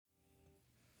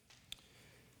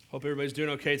Hope everybody's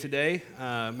doing okay today.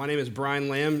 My name is Brian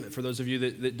Lamb. For those of you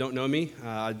that don't know me,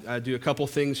 I do a couple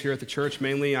things here at the church.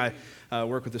 Mainly, I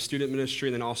work with the student ministry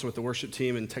and then also with the worship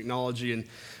team and technology, and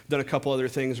done a couple other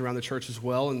things around the church as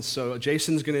well. And so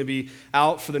Jason's going to be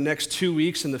out for the next 2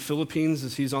 weeks in the Philippines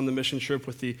as he's on the mission trip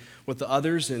with the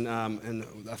others, and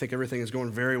I think everything is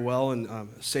going very well and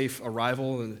safe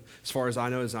arrival, and as far as I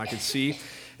know, as I can see.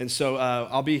 And so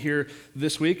I'll be here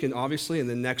this week, and obviously, and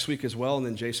then next week as well. And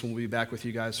then Jason will be back with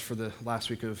you guys for the last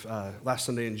week of last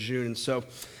Sunday in June. And so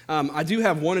I do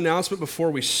have one announcement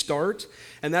before we start,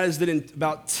 and that is that in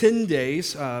about 10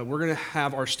 days, we're going to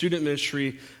have our student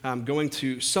ministry going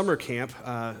to summer camp,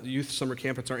 youth summer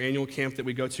camp. It's our annual camp that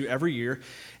we go to every year.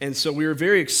 And so we are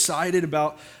very excited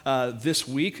about this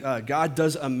week. God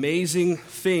does amazing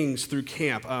things through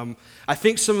camp. I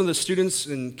think some of the students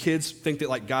and kids think that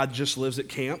like God just lives at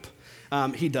camp.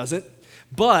 He doesn't.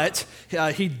 But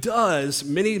he does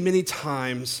many, many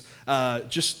times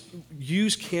just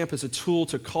use camp as a tool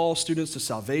to call students to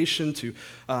salvation, to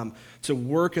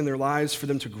work in their lives for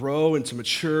them to grow and to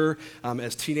mature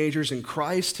as teenagers in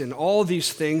Christ and all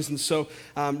these things. And so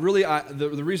really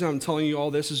the reason I'm telling you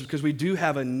all this is because we do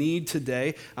have a need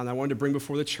today I wanted to bring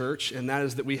before the church, and that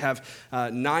is that we have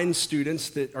 9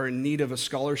 students that are in need of a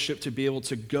scholarship to be able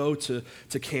to go to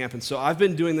camp. And so I've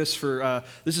been doing this for,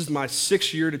 this is my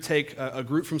 6th year to take a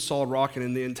group from Solid Rock, and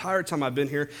in the entire time I've been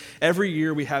here, every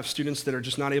year we have students that are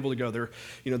just not able to go. They're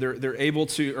able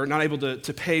to, or not able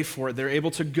to pay for it. They're able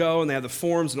to go, and they have the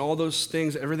forms and all those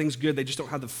things. Everything's good. They just don't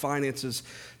have the finances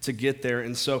to get there.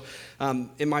 And so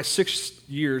in my 6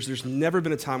 years, there's never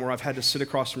been a time where I've had to sit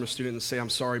across from a student and say, I'm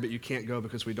sorry, but you can't go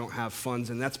because we don't have funds.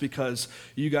 And that's because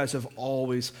you guys have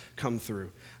always come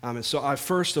through. And so I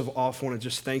first of all want to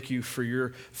just thank you for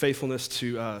your faithfulness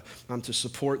to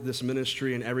support this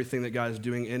ministry and everything that God is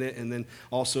doing in it, and then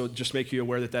also just make you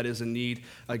aware that that is a need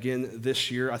again this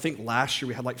year. I think last year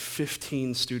we had like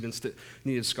 15 students that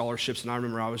needed scholarships, and I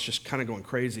remember I was just kind of going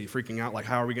crazy, freaking out, like,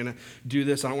 how are we going to do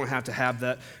this? I don't want to have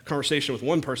that conversation with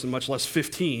one person, much less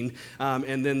 15.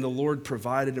 And then the Lord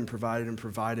provided and provided and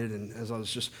provided, and as I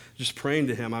was just praying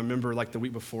to him, I remember like the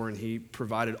week before, and he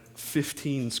provided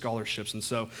 15 scholarships. And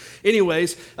so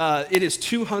anyways, it is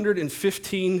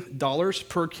 $215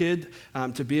 per kid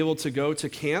to be able to go to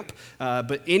camp,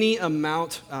 but any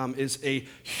amount is a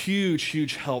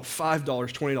huge help. $5,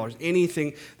 $20,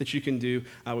 anything that you can do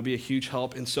would be a huge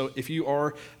help. And so if you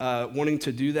are wanting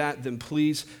to do that, then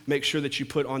please make sure that you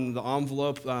put on the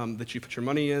envelope that you put your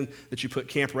money in, that you put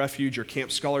Camp Refuge or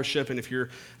Camp Scholarship, and if you're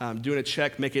doing a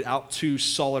check, make it out to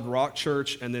Solid Rock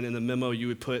Church, and then in the memo you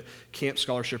would put Camp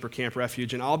Scholarship or Camp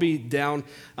Refuge. And I'll be down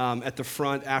at the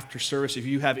front after service if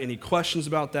you have any questions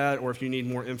about that, or if you need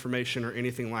more information or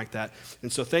anything like that. And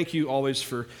so thank you always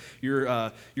for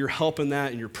your help in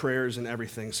that and your prayers and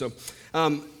everything. So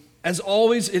as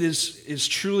always, it is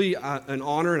truly an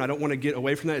honor, and I don't want to get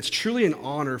away from that. It's truly an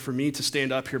honor for me to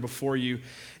stand up here before you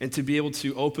and to be able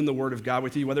to open the Word of God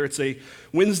with you, whether it's a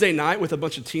Wednesday night with a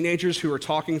bunch of teenagers who are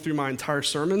talking through my entire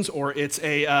sermons, or it's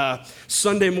a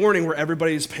Sunday morning where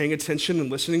everybody's paying attention and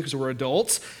listening because we're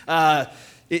adults.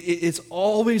 It's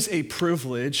always a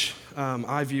privilege,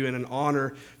 I view, and an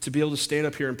honor to be able to stand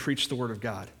up here and preach the Word of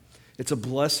God. It's a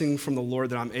blessing from the Lord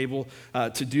that I'm able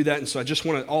to do that, and so I just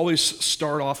want to always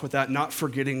start off with that, not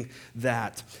forgetting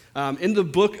that. In the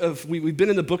book of, we've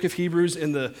been in the book of Hebrews,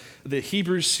 in the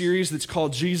Hebrews series that's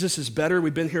called Jesus is Better.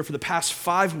 We've been here for the past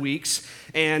 5 weeks,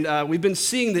 and we've been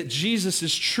seeing that Jesus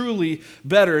is truly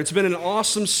better. It's been an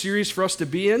awesome series for us to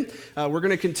be in. We're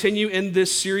going to continue in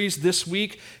this series this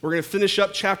week. We're going to finish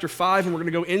up chapter 5, and we're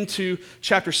going to go into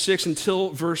chapter 6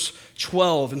 until verse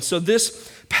 12. And so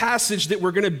this passage that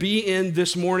we're going to be in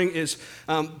this morning is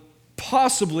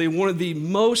possibly one of the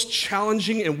most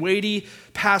challenging and weighty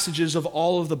passages of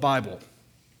all of the Bible.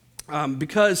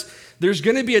 Because there's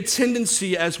going to be a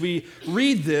tendency as we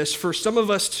read this for some of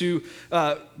us to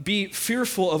be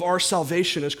fearful of our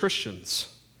salvation as Christians.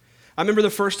 I remember the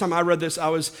first time I read this, I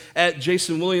was at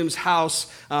Jason Williams' house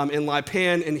in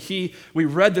Lipan, and we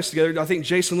read this together. I think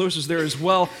Jason Lewis was there as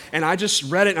well, and I just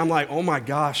read it, and I'm like, oh my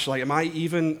gosh, like, am I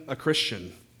even a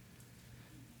Christian?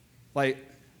 Like,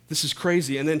 this is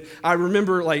crazy. And then I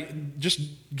remember like just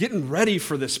getting ready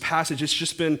for this passage.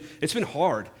 It's been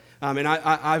hard. And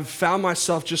I've found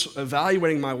myself just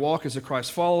evaluating my walk as a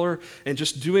Christ follower and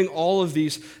just doing all of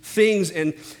these things.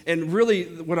 And really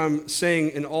what I'm saying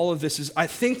in all of this is I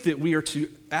think that we are to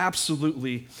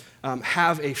absolutely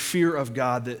have a fear of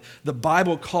God, that the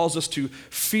Bible calls us to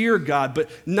fear God, but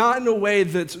not in a way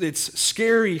that it's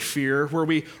scary fear where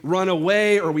we run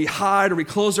away or we hide or we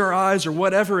close our eyes or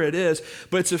whatever it is,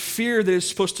 but it's a fear that is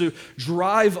supposed to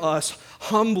drive us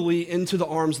humbly into the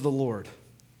arms of the Lord.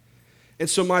 And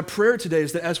so my prayer today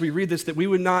is that as we read this, that we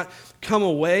would not come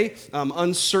away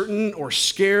uncertain or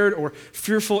scared or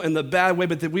fearful in the bad way,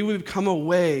 but that we would come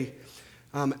away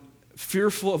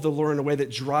fearful of the Lord in a way that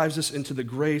drives us into the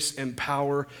grace and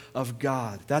power of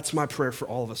God. That's my prayer for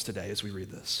all of us today as we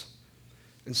read this.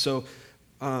 And so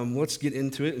let's get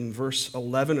into it. In verse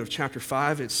 11 of chapter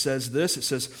 5, it says this. It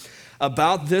says,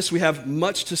 "About this we have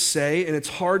much to say, and it's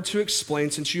hard to explain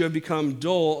since you have become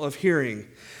dull of hearing.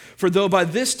 For though by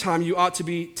this time you ought to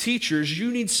be teachers, you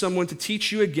need someone to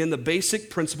teach you again the basic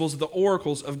principles of the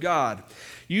oracles of God.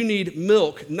 You need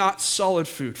milk, not solid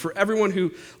food. For everyone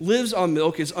who lives on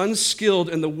milk is unskilled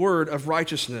in the word of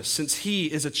righteousness, since he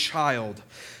is a child.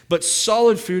 But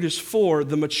solid food is for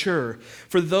the mature,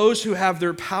 for those who have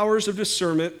their powers of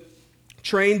discernment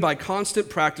trained by constant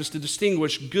practice to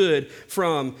distinguish good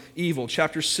from evil."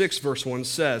 Chapter 6, verse 1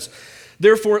 says,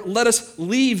 "Therefore, let us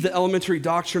leave the elementary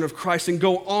doctrine of Christ and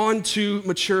go on to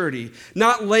maturity,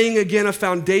 not laying again a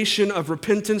foundation of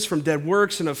repentance from dead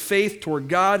works and of faith toward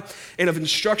God and of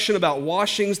instruction about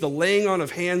washings, the laying on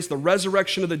of hands, the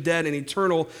resurrection of the dead, and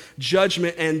eternal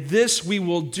judgment. And this we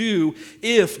will do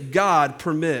if God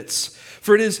permits.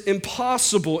 For it is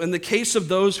impossible in the case of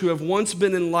those who have once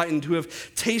been enlightened, who have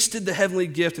tasted the heavenly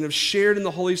gift and have shared in the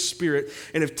Holy Spirit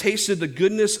and have tasted the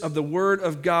goodness of the word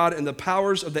of God and the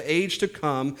powers of the age to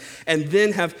come, and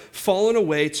then have fallen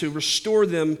away, to restore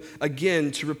them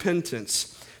again to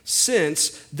repentance,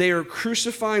 since they are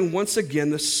crucifying once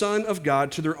again the Son of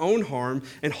God to their own harm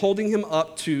and holding him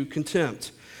up to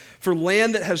contempt. For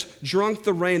land that has drunk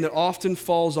the rain that often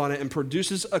falls on it and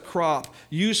produces a crop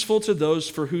useful to those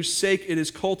for whose sake it is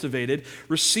cultivated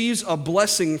receives a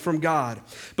blessing from God.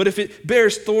 But if it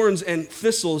bears thorns and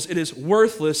thistles, it is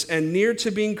worthless and near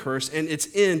to being cursed, and its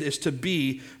end is to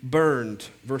be burned."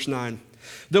 Verse 9.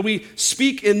 "Though we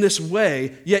speak in this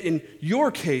way, yet in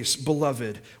your case,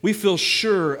 beloved, we feel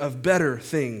sure of better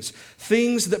things,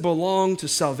 things that belong to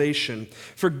salvation.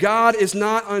 For God is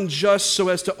not unjust so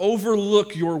as to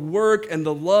overlook your work and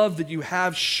the love that you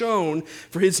have shown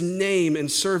for his name in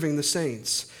serving the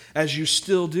saints, as you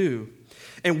still do.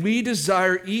 And we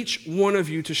desire each one of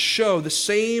you to show the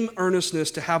same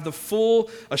earnestness, to have the full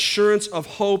assurance of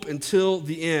hope until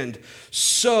the end,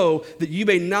 so that you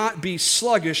may not be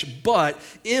sluggish, but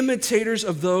imitators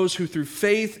of those who through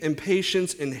faith and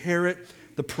patience inherit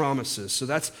the promises." So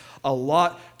that's a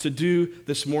lot to do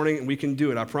this morning, and we can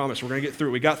do it, I promise. We're going to get through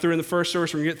it. We got through it in the first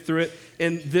service. We're going to get through it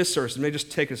in this service. It may just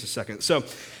take us a second. So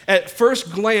at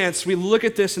first glance, we look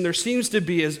at this, and there seems to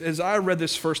be, as I read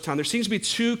this first time, there seems to be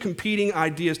two competing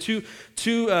ideas,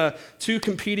 two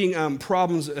competing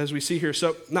problems as we see here.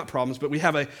 So not problems, but we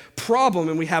have a problem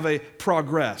and we have a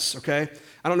progress, okay?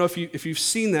 I don't know if you've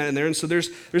seen that in there. And so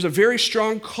there's a very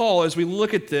strong call as we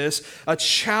look at this, a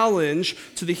challenge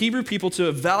to the Hebrew people to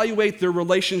evaluate their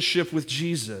relationship with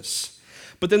Jesus.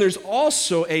 But then there's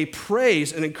also a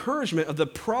praise and encouragement of the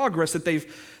progress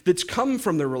that's come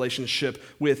from their relationship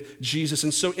with Jesus.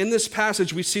 And so in this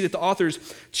passage, we see that the author's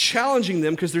challenging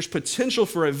them because there's potential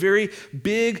for a very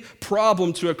big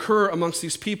problem to occur amongst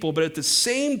these people. But at the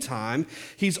same time,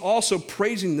 he's also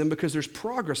praising them because there's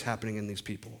progress happening in these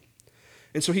people.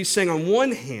 And so he's saying, on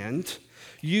one hand,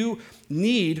 you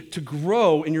need to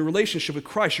grow in your relationship with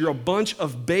Christ. You're a bunch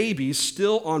of babies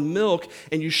still on milk,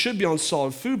 and you should be on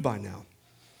solid food by now.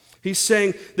 He's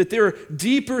saying that there are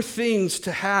deeper things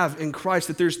to have in Christ,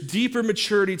 that there's deeper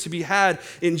maturity to be had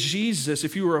in Jesus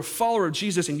if you are a follower of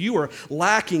Jesus and you are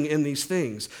lacking in these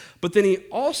things. But then he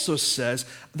also says,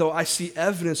 though I see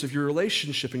evidence of your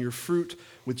relationship and your fruit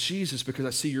with Jesus because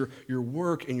I see your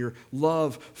work and your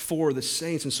love for the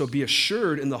saints, and so be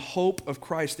assured in the hope of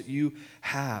Christ that you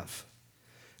have.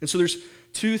 And so there's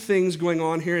two things going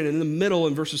on here, and in the middle,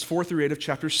 in verses 4 through 8 of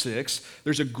chapter 6,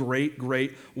 there's a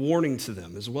great warning to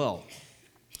them as well.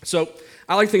 So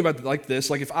I like to think about it like this.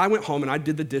 Like if I went home and I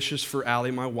did the dishes for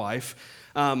Allie, my wife,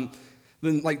 then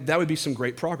like that would be some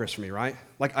great progress for me, right?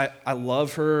 Like I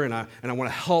love her and I want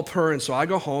to help her, and so I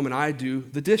go home and I do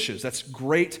the dishes. That's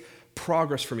great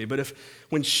progress for me. But if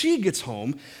when she gets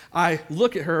home, I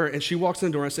look at her and she walks in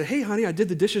the door and I say, "Hey honey, I did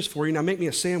the dishes for you, now make me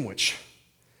a sandwich,"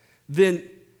 then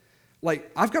like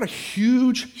I've got a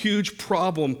huge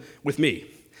problem with me.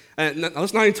 And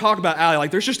let's not even talk about Allie.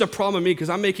 Like, there's just a problem with me because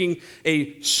I'm making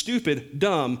a stupid,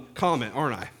 dumb comment,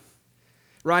 aren't I?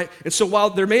 Right? And so while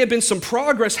there may have been some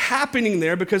progress happening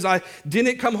there because I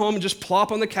didn't come home and just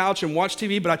plop on the couch and watch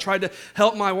TV, but I tried to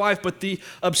help my wife, but the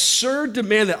absurd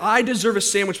demand that I deserve a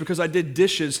sandwich because I did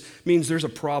dishes means there's a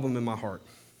problem in my heart.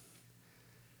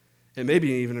 And maybe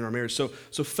even in our marriage. So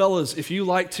fellas, if you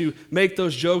like to make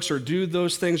those jokes or do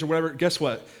those things or whatever, guess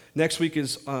what? Next week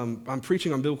is, I'm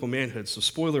preaching on biblical manhood, so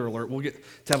spoiler alert, we'll get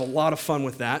to have a lot of fun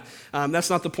with that. That's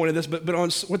not the point of this, but on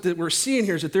what we're seeing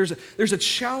here is that there's a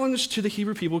challenge to the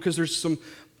Hebrew people because there's some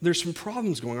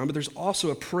problems going on, but there's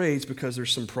also a praise because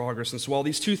there's some progress. And so while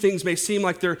these two things may seem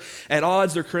like they're at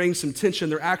odds, they're creating some tension,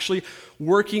 they're actually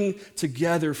working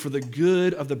together for the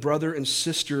good of the brother and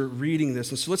sister reading this.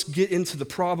 And so let's get into the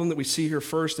problem that we see here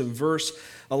first in verse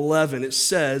 11. It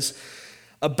says,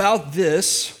 "About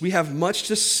this, we have much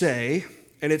to say,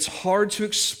 and it's hard to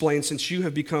explain since you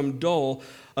have become dull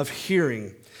of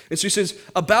hearing." And so he says,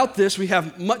 about this, we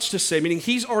have much to say, meaning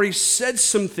he's already said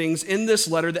some things in this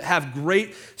letter that have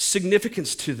great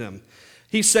significance to them.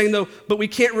 He's saying, though, but we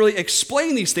can't really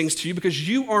explain these things to you because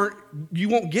you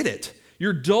won't get it.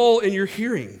 You're dull in your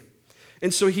hearing.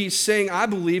 And so he's saying, I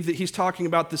believe that he's talking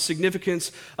about the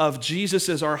significance of Jesus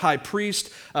as our high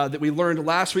priest that we learned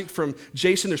last week from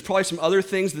Jason. There's probably some other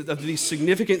things, of these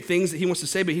significant things that he wants to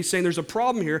say, but he's saying there's a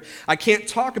problem here. I can't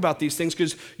talk about these things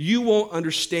because you won't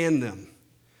understand them.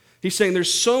 He's saying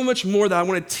there's so much more that I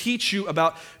want to teach you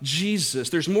about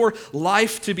Jesus. There's more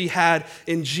life to be had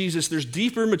in Jesus. There's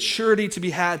deeper maturity to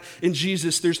be had in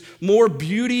Jesus. There's more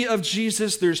beauty of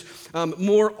Jesus. There's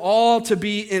more awe to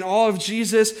be in awe of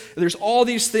Jesus. There's all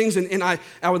these things, and I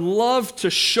would love to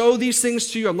show these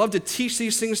things to you. I'd love to teach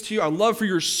these things to you. I'd love for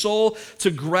your soul to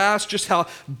grasp just how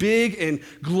big and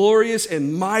glorious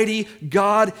and mighty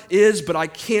God is, but I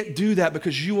can't do that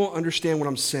because you won't understand what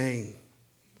I'm saying.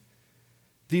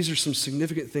 These are some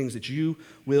significant things that you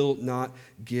will not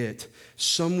get.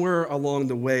 Somewhere along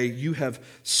the way, you have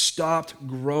stopped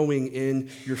growing in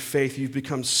your faith. You've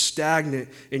become stagnant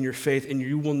in your faith, and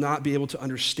you will not be able to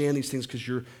understand these things because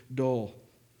you're dull.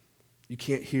 You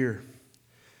can't hear.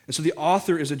 And so the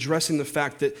author is addressing the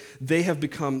fact that they have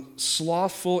become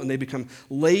slothful and they become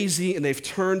lazy and they've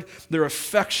turned their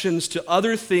affections to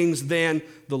other things than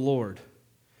the Lord.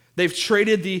 They've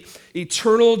traded the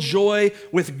eternal joy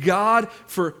with God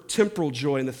for temporal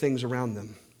joy in the things around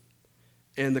them.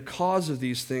 And the cause of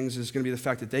these things is going to be the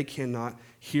fact that they cannot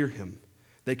hear him.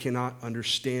 They cannot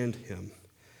understand him.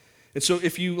 And so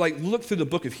if you look through the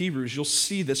book of Hebrews, you'll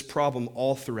see this problem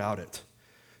all throughout it.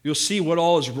 You'll see what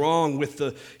all is wrong with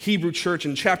the Hebrew church.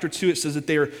 In chapter 2, it says that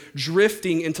they are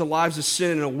drifting into lives of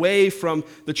sin and away from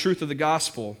the truth of the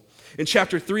gospel. In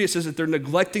chapter 3, it says that they're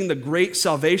neglecting the great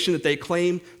salvation that they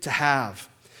claim to have.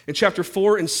 In chapter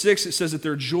 4 and 6, it says that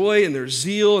their joy and their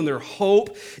zeal and their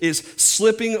hope is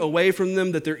slipping away from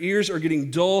them, that their ears are getting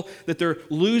dull, that they're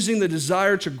losing the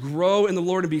desire to grow in the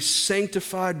Lord and be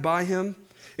sanctified by him.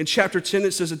 In chapter 10,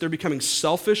 it says that they're becoming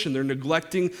selfish and they're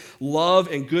neglecting love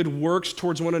and good works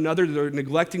towards one another. They're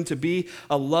neglecting to be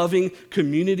a loving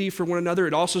community for one another.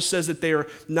 It also says that they are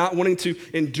not wanting to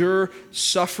endure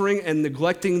suffering and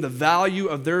neglecting the value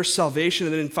of their salvation.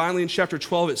 And then finally in chapter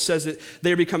 12, it says that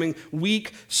they're becoming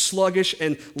weak, sluggish,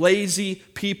 and lazy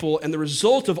people. And the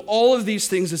result of all of these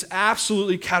things is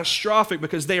absolutely catastrophic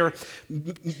because they're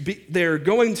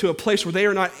going to a place where they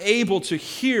are not able to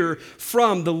hear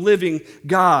from the living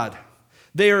God.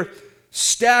 They are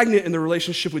stagnant in their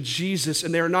relationship with Jesus,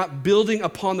 and they are not building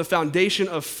upon the foundation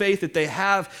of faith that they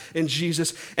have in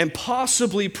Jesus, and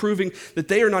possibly proving that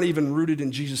they are not even rooted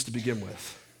in Jesus to begin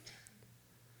with.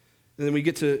 And then we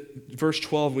get to verse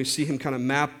 12, and we see him kind of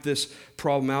map this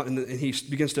problem out, and he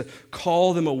begins to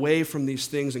call them away from these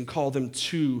things and call them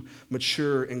to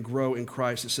mature and grow in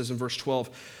Christ. It says in verse 12,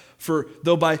 "For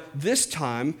though by this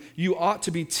time you ought to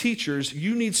be teachers,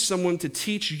 you need someone to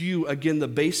teach you again the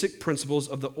basic principles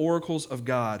of the oracles of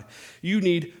God. You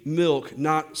need milk,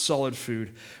 not solid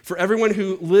food. For everyone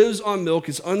who lives on milk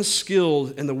is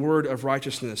unskilled in the word of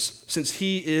righteousness, since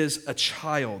he is a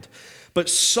child. But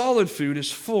solid food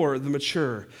is for the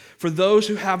mature, for those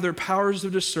who have their powers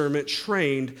of discernment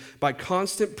trained by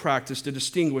constant practice to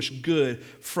distinguish good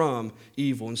from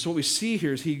evil." And so what we see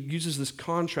here is he uses this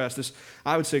contrast, this,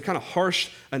 I would say, kind of harsh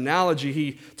analogy.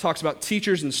 He talks about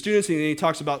teachers and students, and then he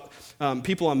talks about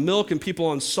people on milk and people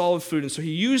on solid food. And so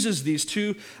he uses these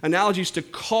two analogies to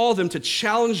call them, to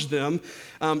challenge them,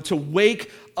 to wake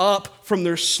up from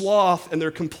their sloth and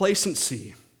their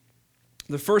complacency.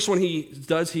 The first one he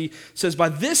does, he says, by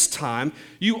this time,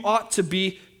 you ought to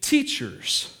be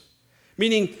teachers.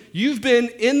 Meaning you've been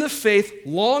in the faith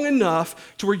long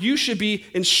enough to where you should be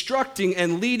instructing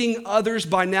and leading others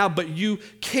by now, but you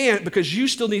can't because you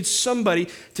still need somebody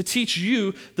to teach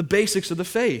you the basics of the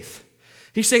faith.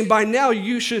 He's saying by now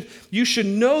you should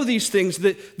know these things,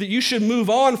 that you should move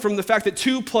on from the fact that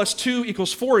 2 + 2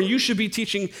 = 4, and you should be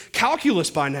teaching calculus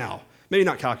by now. Maybe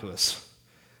not calculus.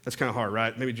 That's kind of hard,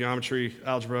 right? Maybe geometry,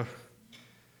 algebra.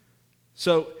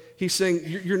 So he's saying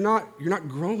you're not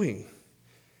growing.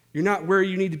 You're not where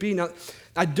you need to be. Now,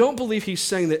 I don't believe he's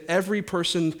saying that every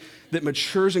person that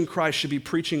matures in Christ should be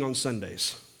preaching on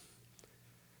Sundays.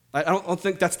 I don't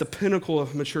think that's the pinnacle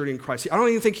of maturity in Christ. I don't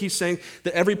even think he's saying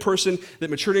that every person that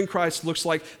matured in Christ looks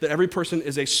like that every person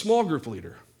is a small group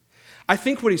leader. I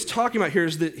think what he's talking about here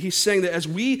is that he's saying that as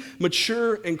we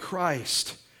mature in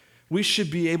Christ, we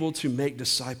should be able to make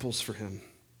disciples for him.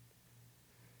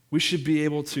 We should be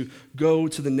able to go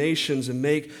to the nations and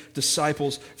make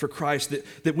disciples for Christ.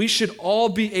 That we should all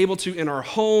be able to, in our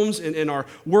homes and in our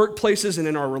workplaces and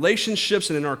in our relationships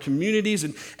and in our communities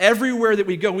and everywhere that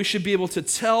we go, we should be able to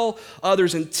tell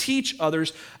others and teach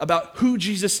others about who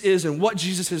Jesus is and what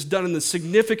Jesus has done and the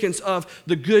significance of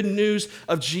the good news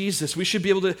of Jesus. We should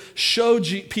be able to show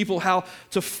people how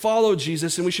to follow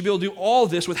Jesus, and we should be able to do all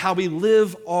this with how we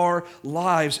live our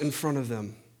lives in front of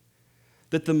them.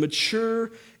 That the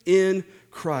mature in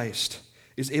Christ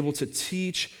is able to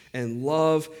teach and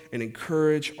love and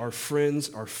encourage our friends,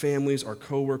 our families, our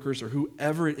coworkers, or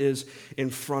whoever it is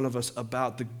in front of us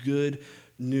about the good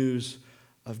news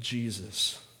of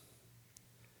Jesus.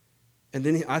 And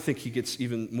then I think he gets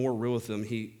even more real with them.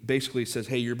 He basically says,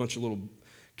 hey, you're a bunch of little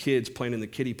kids playing in the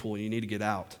kiddie pool and you need to get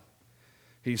out.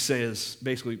 He says,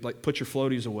 basically, like, put your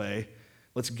floaties away.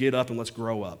 Let's get up and let's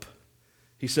grow up.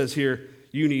 He says here,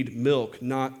 you need milk,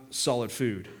 not solid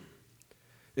food.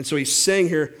 And so he's saying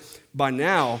here, by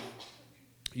now,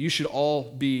 you should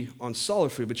all be on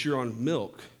solid food, but you're on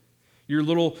milk. You're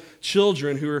little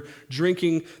children who are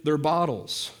drinking their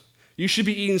bottles. You should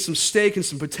be eating some steak and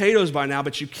some potatoes by now,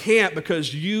 but you can't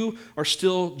because you are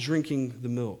still drinking the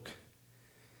milk.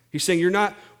 He's saying you're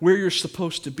not where you're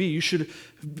supposed to be. You should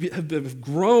have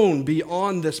grown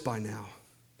beyond this by now.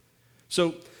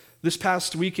 So this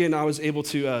past weekend, I was able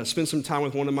to spend some time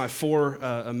with one of my 4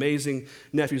 amazing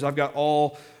nephews. I've got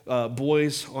all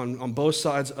boys on both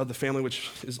sides of the family, which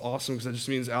is awesome because that just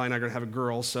means Allie and I are going to have a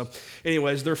girl. So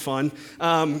anyways, they're fun.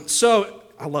 So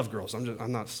I love girls.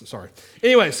 I'm not sorry.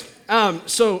 Anyways,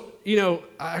 so,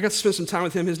 I got to spend some time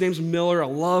with him. His name's Miller. I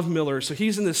love Miller. So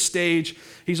he's in this stage.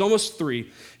 He's almost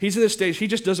 3. He's in this stage. He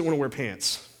just doesn't want to wear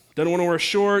pants. Doesn't want to wear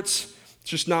shorts. It's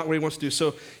just not what he wants to do.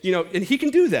 So, and he can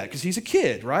do that because he's a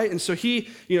kid, right? And so he,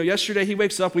 yesterday he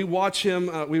wakes up, we watch him,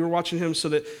 we were watching him so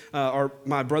that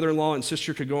my brother-in-law and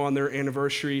sister could go on their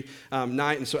anniversary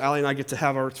night. And so Allie and I get to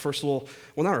have our first little,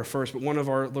 well, not our first, but one of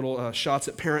our little shots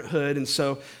at parenthood. And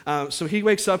so he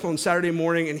wakes up on Saturday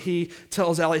morning and he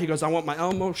tells Allie, he goes, I want my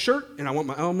Elmo shirt and I want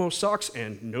my Elmo socks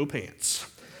and no pants.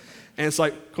 And it's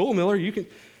like, cool, Miller, you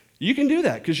can do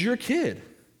that because you're a kid,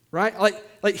 right?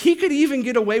 Like he could even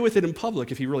get away with it in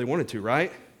public if he really wanted to,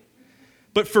 right?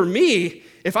 But for me,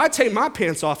 if I take my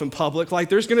pants off in public, like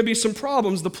there's going to be some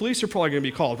problems. The police are probably going to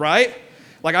be called, right?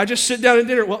 Like I just sit down at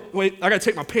dinner. Well, wait, I got to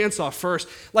take my pants off first.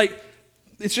 Like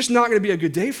it's just not going to be a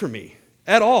good day for me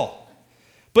at all.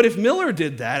 But if Miller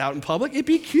did that out in public, it'd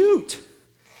be cute.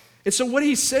 And so what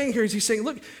he's saying here is he's saying,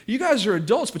 look, you guys are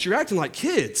adults, but you're acting like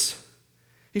kids.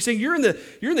 He's saying you're in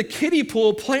the kiddie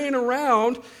pool playing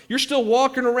around. You're still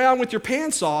walking around with your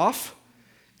pants off,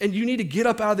 and you need to get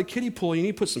up out of the kiddie pool. You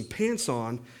need to put some pants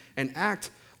on and act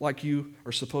like you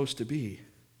are supposed to be.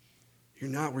 You're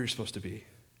not where you're supposed to be.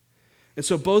 And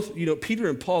so both, Peter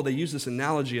and Paul, they use this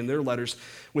analogy in their letters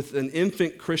with an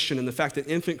infant Christian and the fact that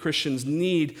infant Christians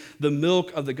need the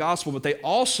milk of the gospel, but they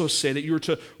also say that you are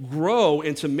to grow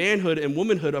into manhood and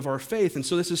womanhood of our faith. And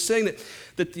so this is saying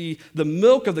that the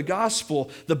milk of the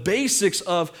gospel, the basics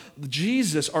of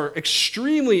Jesus are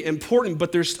extremely important,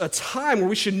 but there's a time where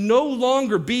we should no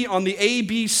longer be on the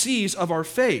ABCs of our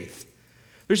faith.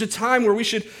 There's a time where we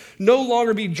should no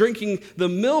longer be drinking the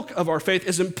milk of our faith,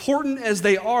 as important as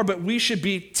they are, but we should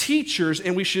be teachers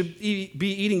and we should be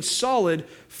eating solid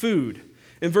food.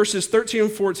 In verses 13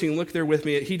 and 14, look there with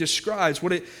me, he describes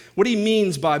what he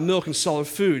means by milk and solid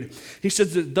food. He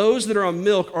says that those that are on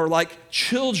milk are like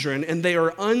children and they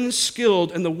are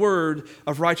unskilled in the word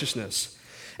of righteousness.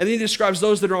 And then he describes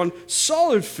those that are on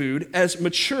solid food as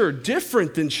mature,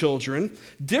 different than children,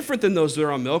 different than those that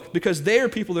are on milk, because they are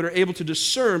people that are able to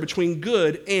discern between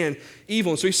good and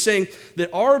evil. And so he's saying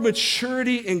that our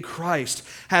maturity in Christ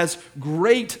has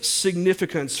great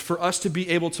significance for us to be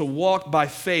able to walk by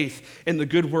faith in the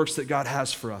good works that God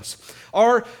has for us.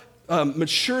 Our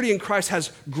maturity in Christ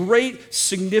has great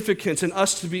significance in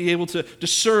us to be able to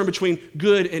discern between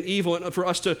good and evil and for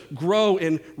us to grow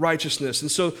in righteousness.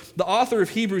 And so the author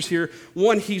of Hebrews here,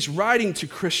 one, he's writing to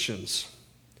Christians.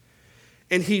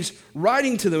 And he's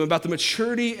writing to them about the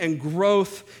maturity and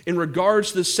growth in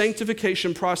regards to the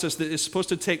sanctification process that is supposed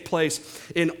to take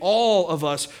place in all of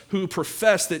us who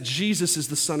profess that Jesus is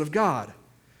the Son of God.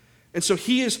 And so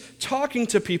he is talking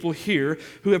to people here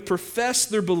who have professed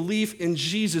their belief in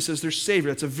Jesus as their Savior.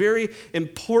 That's a very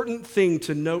important thing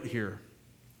to note here.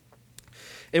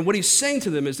 And what he's saying to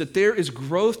them is that there is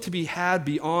growth to be had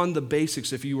beyond the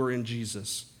basics if you are in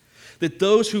Jesus. That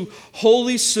those who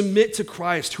wholly submit to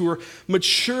Christ, who are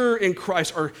mature in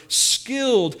Christ, are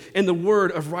skilled in the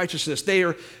word of righteousness. They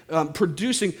are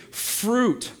producing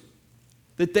fruit,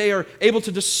 that they are able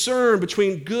to discern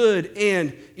between good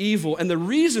and evil. And the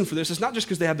reason for this is not just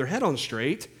because they have their head on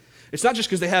straight. It's not just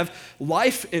because they have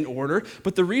life in order,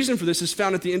 but the reason for this is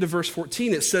found at the end of verse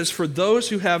 14. It says, "For those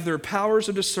who have their powers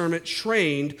of discernment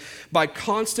trained by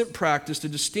constant practice to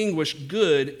distinguish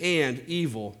good and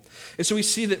evil." And so we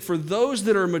see that for those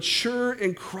that are mature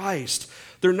in Christ,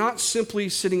 they're not simply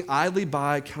sitting idly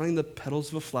by, counting the petals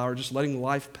of a flower, just letting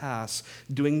life pass,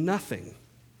 doing nothing.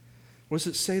 What does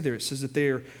it say there? It says that they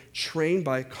are trained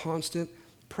by constant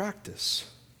practice.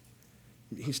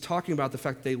 He's talking about the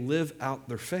fact that they live out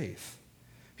their faith.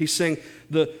 He's saying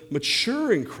the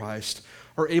mature in Christ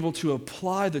are able to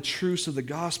apply the truths of the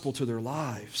gospel to their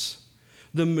lives.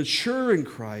 The mature in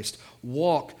Christ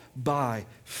walk by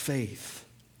faith.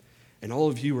 And all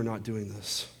of you are not doing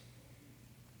this.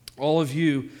 All of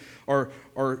you are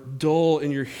dull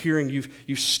in your hearing.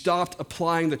 You've stopped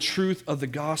applying the truth of the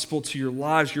gospel to your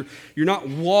lives. You're not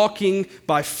walking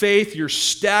by faith. You're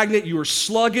stagnant. You are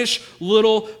sluggish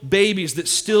little babies that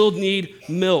still need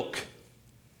milk.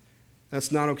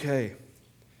 That's not okay.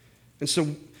 And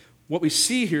so what we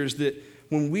see here is that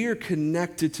when we are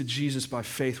connected to Jesus by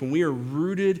faith, when we are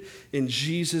rooted in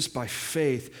Jesus by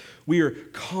faith, we are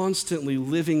constantly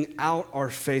living out our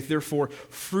faith. Therefore,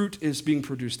 fruit is being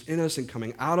produced in us and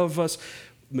coming out of us.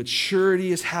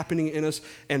 Maturity is happening in us,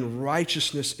 and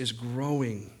righteousness is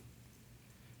growing.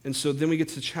 And so then we get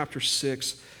to chapter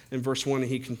 6 and verse 1, and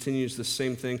he continues the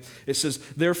same thing. It says,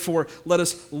 "Therefore, let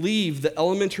us leave the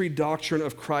elementary doctrine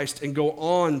of Christ and go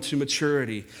on to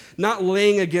maturity, not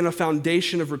laying again a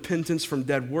foundation of repentance from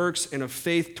dead works and of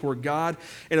faith toward God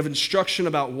and of instruction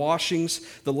about washings,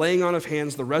 the laying on of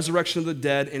hands, the resurrection of the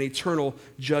dead, and eternal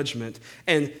judgment.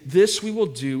 And this we will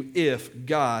do if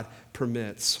God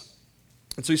permits."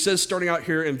 And so he says, starting out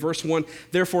here in verse 1,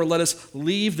 "Therefore, let us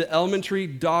leave the elementary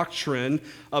doctrine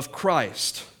of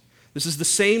Christ." This is the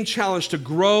same challenge to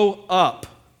grow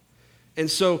up. And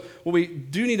so what we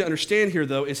do need to understand here,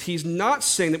 though, is he's not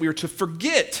saying that we are to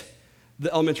forget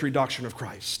the elementary doctrine of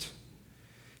Christ.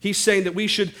 He's saying that we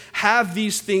should have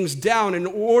these things down in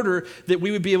order that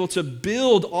we would be able to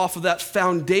build off of that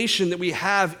foundation that we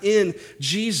have in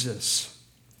Jesus.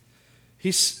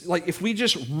 He's like, if we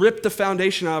just ripped the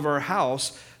foundation out of our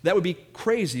house, that would be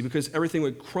crazy because everything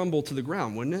would crumble to the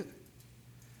ground, wouldn't it?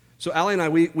 So Allie and I,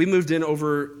 we moved in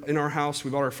over in our house. We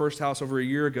bought our first house over a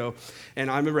year ago, and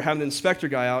I remember having the inspector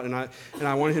guy out, and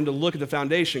I wanted him to look at the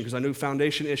foundation because I knew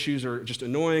foundation issues are just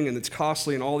annoying and it's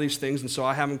costly and all these things, and so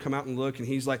I have him come out and look, and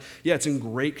he's like, "Yeah, it's in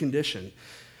great condition."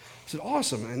 I said,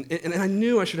 "Awesome." And I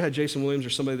knew I should have had Jason Williams or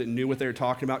somebody that knew what they were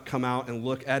talking about come out and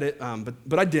look at it,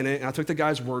 but I didn't, and I took the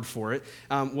guy's word for it.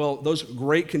 Well, those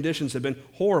great conditions have been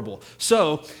horrible.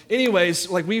 So anyways,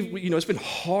 like it's been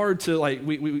hard to, like,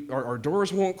 our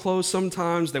doors won't close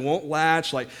sometimes, they won't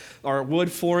latch, like our wood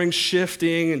flooring's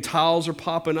shifting and tiles are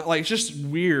popping up, like it's just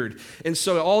weird. And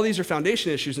so all these are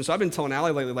foundation issues, and so I've been telling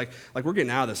Allie lately, like we're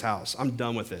getting out of this house. I'm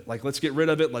done with it. Like, let's get rid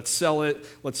of it, let's sell it,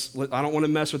 I don't want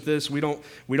to mess with this. We don't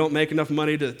make enough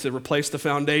money to replace the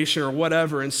foundation or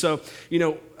whatever. And so,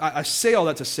 I say all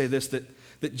that to say this,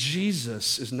 that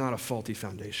Jesus is not a faulty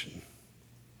foundation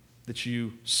that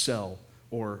you sell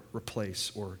or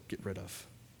replace or get rid of.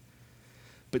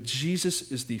 But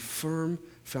Jesus is the firm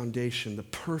foundation, the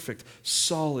perfect,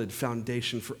 solid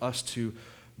foundation for us to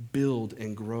build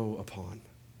and grow upon.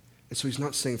 And so he's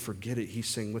not saying forget it, he's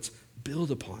saying let's build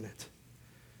upon it.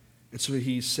 And so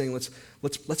he's saying,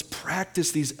 let's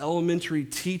practice these elementary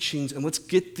teachings and let's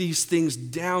get these things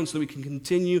down so that we can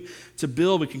continue to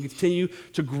build, we can continue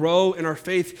to grow in our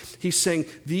faith. He's saying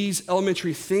these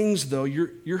elementary things, though,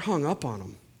 you're hung up on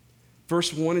them.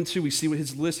 Verse 1 and 2, we see what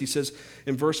his list. He says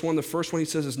in verse 1, the first one he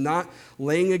says is not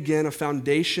laying again a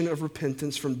foundation of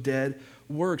repentance from dead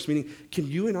works, meaning can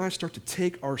you and I start to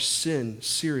take our sin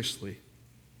seriously?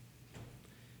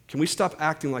 Can we stop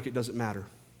acting like it doesn't matter?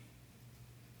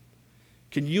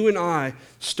 Can you and I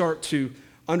start to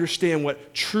understand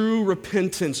what true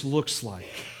repentance looks like?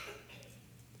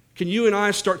 Can you and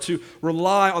I start to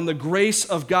rely on the grace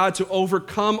of God to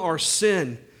overcome our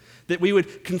sin, that we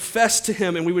would confess to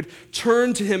him and we would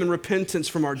turn to him in repentance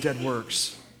from our dead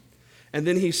works? And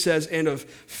then he says, and of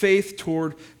faith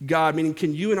toward God, meaning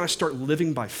can you and I start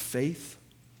living by faith?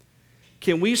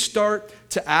 Can we start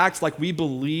to act like we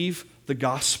believe the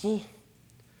gospel?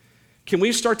 Can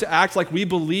we start to act like we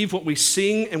believe what we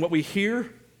sing and what we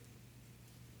hear?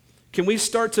 Can we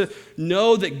start to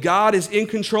know that God is in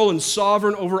control and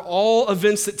sovereign over all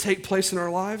events that take place in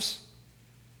our lives?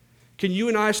 Can you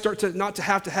and I start to not to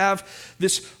have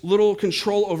this little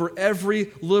control over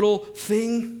every little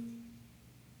thing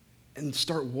and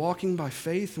start walking by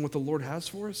faith in what the Lord has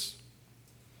for us?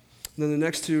 And then the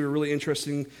next two are really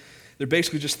interesting. They're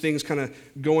basically just things kind of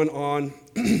going on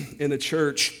in the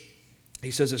church. He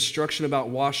says instruction about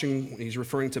washing. He's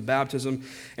referring to baptism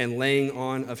and laying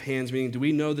on of hands, meaning do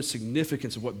we know the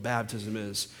significance of what baptism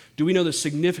is? Do we know the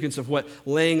significance of what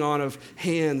laying on of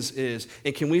hands is?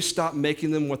 And can we stop making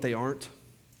them what they aren't?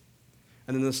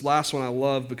 And then this last one I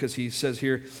love because he says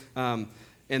here, and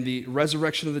the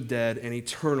resurrection of the dead and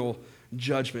eternal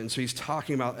judgment. And so he's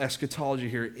talking about eschatology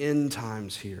here, end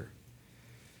times here.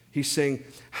 He's saying,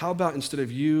 how about instead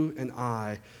of you and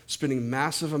I spending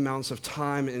massive amounts of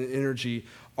time and energy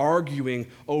arguing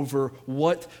over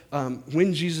what,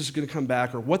 when Jesus is going to come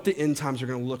back or what the end times are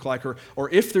going to look like or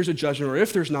if there's a judgment or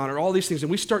if there's not or all these things,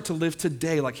 and we start to live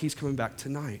today like he's coming back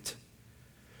tonight?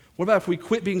 What about if we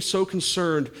quit being so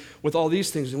concerned with all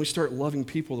these things and we start loving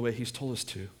people the way he's told us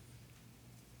to?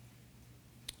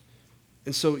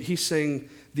 And so he's saying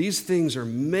these things are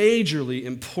majorly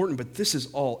important, but this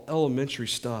is all elementary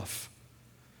stuff.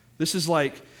 This is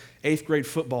like 8th grade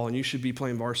football, and you should be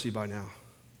playing varsity by now.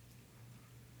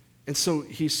 And so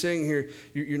he's saying here,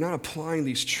 you're not applying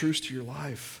these truths to your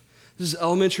life. This is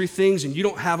elementary things, and you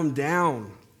don't have them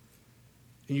down.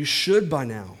 And you should by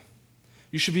now.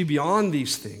 You should be beyond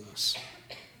these things.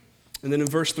 And then in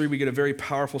verse 3, we get a very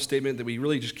powerful statement that we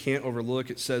really just can't overlook.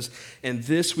 It says, and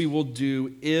this we will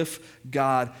do if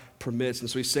God permits. And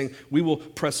so he's saying we will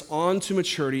press on to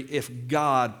maturity if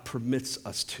God permits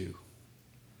us to.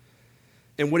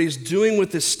 And what he's doing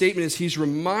with this statement is he's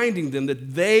reminding them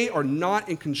that they are not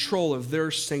in control of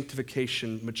their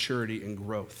sanctification, maturity, and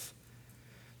growth.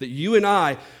 That you and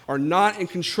I are not in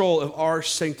control of our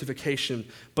sanctification,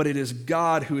 but it is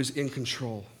God who is in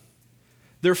control.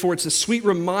 Therefore, it's a sweet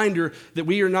reminder that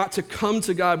we are not to come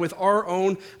to God with our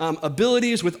own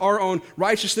abilities, with our own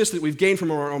righteousness that we've gained from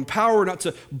our own power. We're not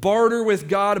to barter with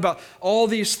God about all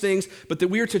these things, but that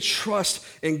we are to trust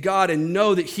in God and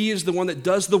know that he is the one that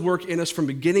does the work in us from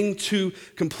beginning to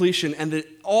completion, and that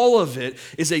all of it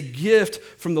is a gift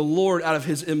from the Lord out of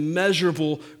his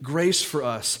immeasurable grace for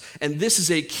us. And this is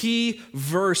a key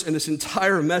verse in this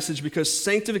entire message because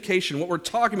sanctification, what we're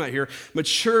talking about here,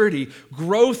 maturity,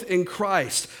 growth in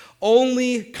Christ,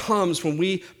 only comes when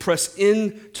we press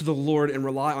into the Lord and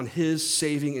rely on his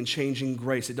saving and changing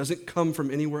grace. It doesn't come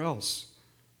from anywhere else.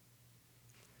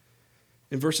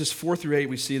 In verses 4 through 8,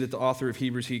 we see that the author of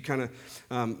Hebrews, he kind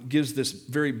of gives this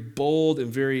very bold and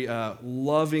very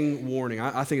loving warning.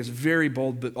 I think it's very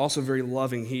bold, but also very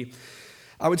loving.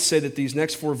 I would say that these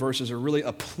next 4 verses are really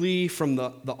a plea from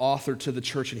the author to the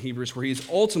church in Hebrews, where he's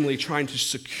ultimately trying to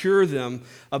secure them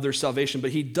of their salvation,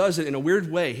 but he does it in a weird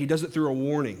way. He does it through a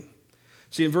warning.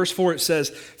 See, in verse 4 it says,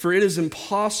 for it is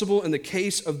impossible in the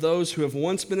case of those who have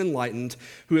once been enlightened,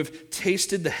 who have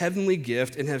tasted the heavenly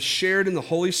gift and have shared in the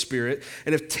Holy Spirit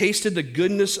and have tasted the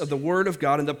goodness of the Word of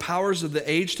God and the powers of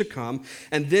the age to come,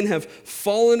 and then have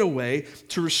fallen away,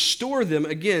 to restore them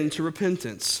again to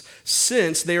repentance,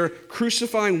 since they are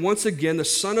crucifying once again the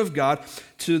Son of God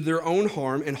to their own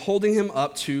harm and holding him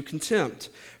up to contempt.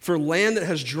 For land that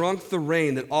has drunk the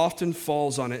rain that often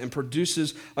falls on it and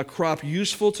produces a crop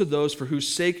useful to those for whose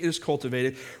sake it is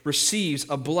cultivated receives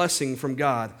a blessing from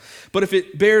God. But if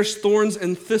it bears thorns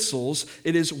and thistles,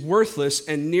 it is worthless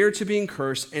and near to being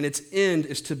cursed, and its end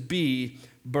is to be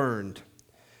burned.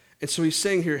 And so he's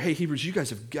saying here, hey, Hebrews, you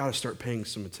guys have got to start paying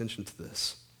some attention to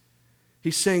this.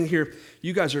 He's saying here,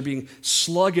 you guys are being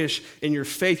sluggish in your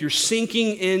faith. You're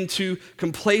sinking into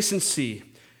complacency.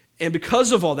 And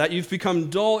because of all that, you've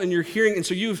become dull in your hearing. And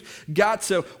so you've got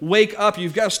to wake up.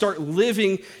 You've got to start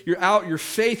living your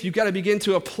faith. You've got to begin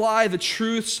to apply the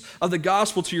truths of the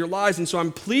gospel to your lives. And so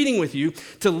I'm pleading with you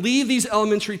to leave these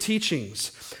elementary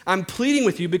teachings. I'm pleading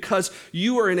with you because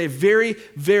you are in a very,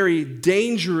 very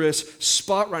dangerous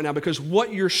spot right now, because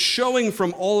what you're showing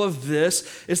from all of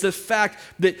this is the fact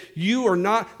that you are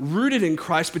not rooted in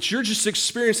Christ, but you're just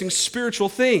experiencing spiritual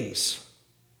things.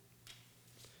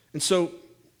 And so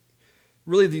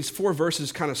really these 4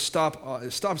 verses kind of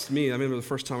it stops me. I remember the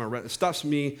first time I read it, stops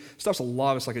a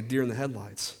lot of us like a deer in the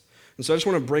headlights. And so I just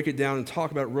want to break it down and talk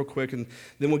about it real quick, and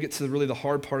then we'll get to really the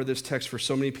hard part of this text for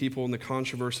so many people and the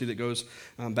controversy that goes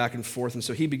back and forth. And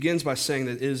so he begins by saying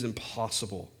that it is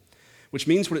impossible, which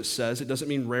means what it says. It doesn't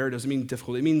mean rare, it doesn't mean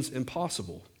difficult, it means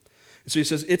impossible. And so he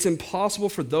says it's impossible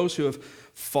for those who have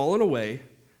fallen away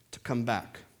to come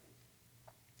back.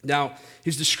 Now,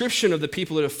 his description of the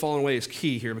people that have fallen away is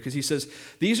key here, because he says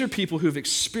these are people who have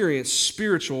experienced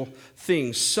spiritual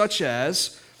things, such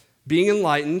as being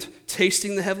enlightened,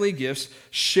 tasting the heavenly gifts,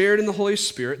 shared in the Holy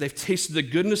Spirit. They've tasted the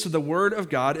goodness of the Word of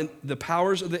God and the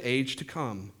powers of the age to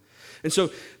come. And so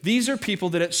these are people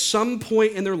that at some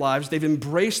point in their lives, they've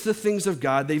embraced the things of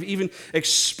God. They've even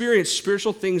experienced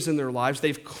spiritual things in their lives.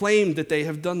 They've claimed that they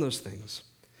have done those things.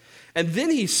 And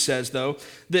then he says, though,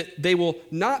 that they will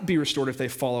not be restored if they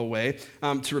fall away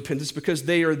to repentance, because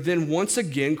they are then once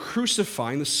again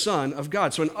crucifying the Son of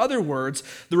God. So in other words,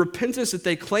 the repentance that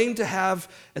they claimed to have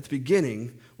at the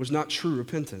beginning was not true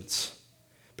repentance.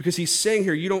 Because he's saying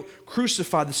here, you don't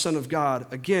crucify the Son of God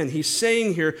again. He's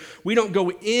saying here, we don't go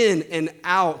in and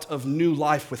out of new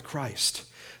life with Christ.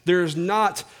 There is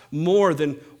not more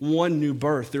than one new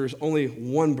birth. There is only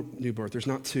one new birth. There's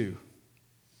not two.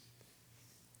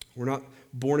 We're not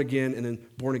born again and then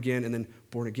born again and then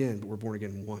born again, but we're born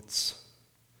again once.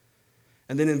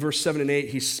 And then in verse 7 and 8,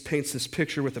 he paints this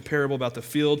picture with a parable about the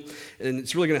field, and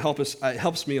it's really going to help us. It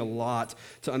helps me a lot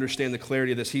to understand the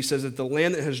clarity of this. He says that the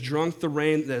land that has drunk the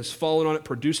rain that has fallen on it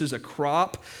produces a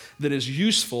crop that is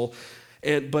useful,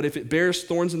 but if it bears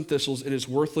thorns and thistles, it is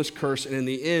worthless, cursed, and in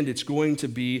the end, it's going to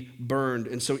be burned.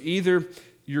 And so either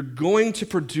you're going to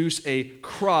produce a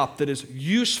crop that is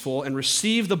useful and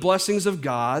receive the blessings of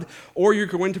God, or you're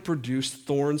going to produce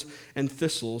thorns and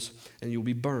thistles and you'll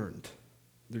be burned.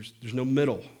 There's no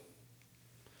middle.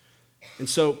 And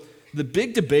so the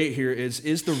big debate here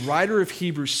is the writer of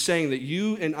Hebrews saying that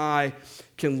you and I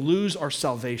can lose our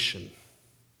salvation?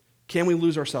 Can we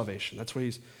lose our salvation? That's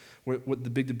what the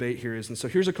big debate here is. And so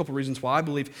here's a couple reasons why I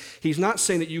believe he's not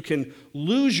saying that you can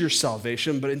lose your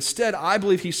salvation, but instead I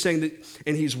believe he's saying that,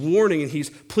 and he's warning and he's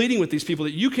pleading with these people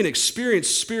that you can experience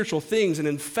spiritual things and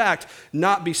in fact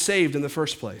not be saved in the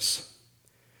first place.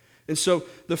 And so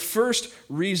the first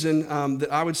reason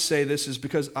that I would say this is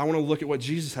because I want to look at what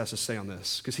Jesus has to say on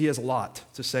this, because he has a lot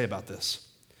to say about this.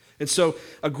 And so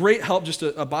a great help, just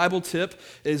a Bible tip,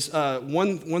 is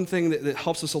one thing that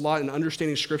helps us a lot in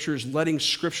understanding Scripture is letting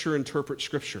Scripture interpret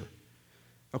Scripture.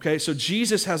 Okay, so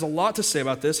Jesus has a lot to say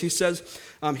about this. He says,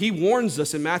 he warns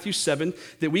us in Matthew 7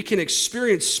 that we can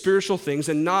experience spiritual things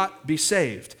and not be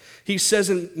saved. He says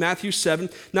in Matthew 7,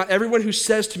 not everyone who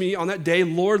says to me on that day,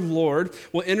 Lord, Lord,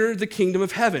 will enter the kingdom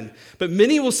of heaven. But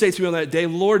many will say to me on that day,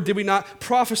 Lord, did we not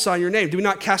prophesy in your name? Did we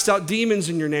not cast out demons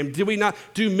in your name? Did we not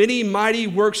do many mighty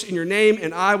works in your name?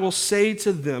 And I will say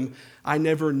to them, I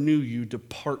never knew you.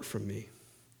 Depart from me.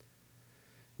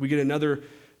 We get another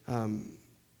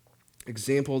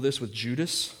example of this with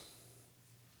Judas,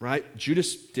 right?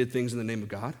 Judas did things in the name of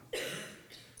God.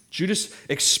 Judas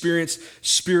experienced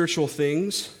spiritual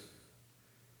things,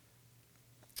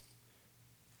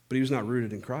 but he was not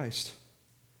rooted in Christ.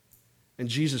 And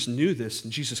Jesus knew this,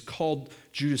 and Jesus called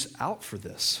Judas out for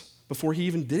this before he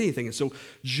even did anything. And so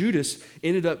Judas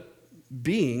ended up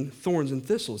being thorns and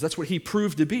thistles. That's what he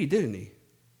proved to be, didn't he?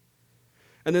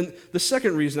 And then the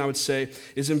second reason I would say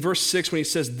is in verse 6 when he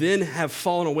says, then have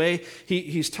fallen away,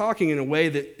 he's talking in a way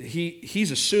that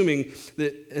he's assuming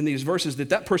that in these verses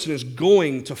that person is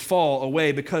going to fall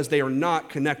away because they are not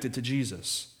connected to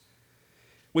Jesus.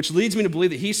 Which leads me to believe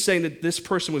that he's saying that this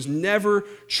person was never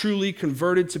truly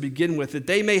converted to begin with, that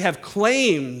they may have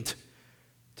claimed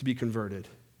to be converted,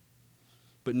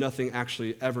 but nothing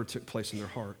actually ever took place in their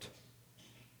heart.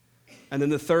 And then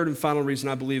the third and final reason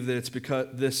I believe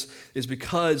that this is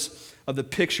because of the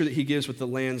picture that he gives with the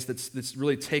lands that's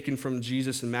really taken from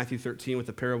Jesus in Matthew 13 with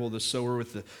the parable of the sower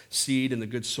with the seed and the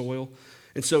good soil.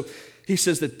 And so he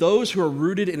says that those who are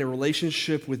rooted in a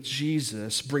relationship with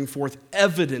Jesus bring forth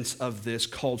evidence of this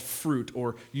called fruit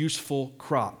or useful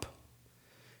crop.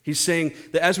 He's saying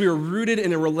that as we are rooted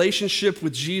in a relationship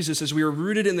with Jesus, as we are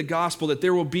rooted in the gospel, that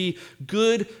there will be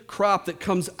good crop that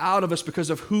comes out of us because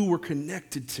of who we're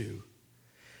connected to.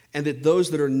 And that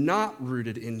those that are not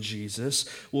rooted in Jesus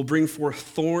will bring forth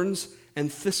thorns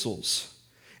and thistles.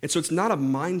 And so it's not a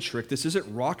mind trick. This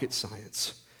isn't rocket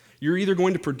science. You're either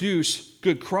going to produce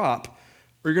good crop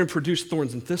or you're going to produce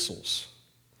thorns and thistles.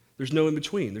 There's no in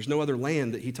between. There's no other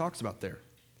land that he talks about there.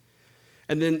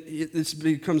 And then this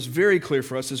becomes very clear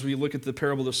for us as we look at the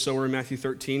parable of the sower in Matthew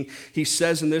 13. He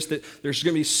says in this that there's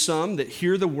going to be some that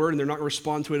hear the word and they're not going to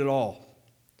respond to it at all.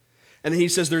 And then he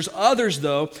says there's others,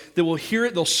 though, that will hear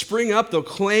it, they'll spring up, they'll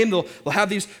claim, they'll have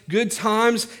these good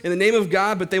times in the name of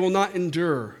God, but they will not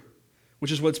endure,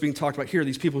 which is what's being talked about here.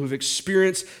 These people who've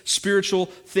experienced spiritual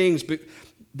things, but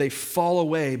they fall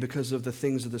away because of the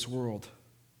things of this world.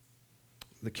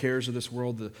 The cares of this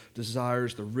world, the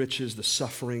desires, the riches, the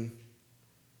suffering.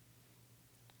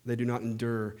 They do not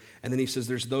endure. And then he says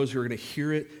there's those who are going to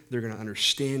hear it, they're going to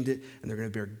understand it, and they're going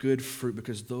to bear good fruit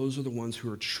because those are the ones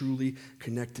who are truly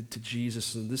connected to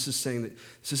Jesus. And this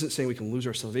isn't saying we can lose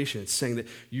our salvation. It's saying that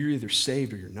you're either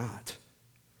saved or you're not.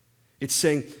 It's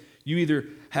saying you either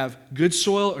have good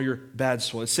soil or you're bad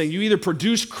soil. It's saying you either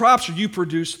produce crops or you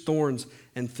produce thorns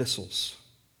and thistles.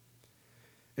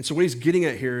 And so what he's getting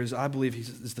at here is, I believe,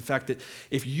 is the fact that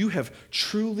if you have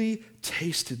truly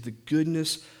tasted the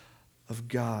goodness of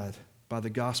God by the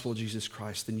gospel of Jesus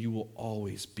Christ, then you will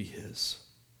always be his.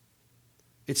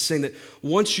 It's saying that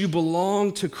once you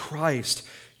belong to Christ,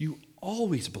 you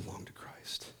always belong to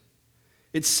Christ.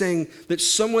 It's saying that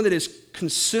someone that is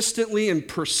constantly and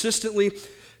persistently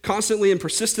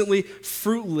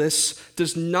fruitless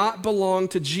does not belong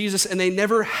to Jesus, and they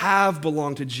never have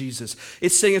belonged to Jesus.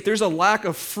 It's saying if there's a lack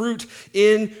of fruit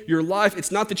in your life,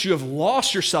 it's not that you have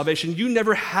lost your salvation, you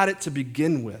never had it to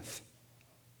begin with.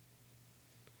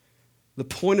 The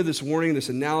point of this warning, this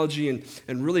analogy,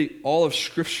 and really all of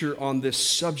Scripture on this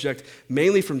subject,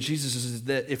 mainly from Jesus, is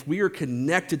that if we are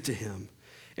connected to him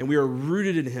and we are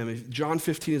rooted in him, John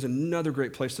 15 is another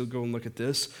great place to go and look at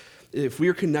this. If we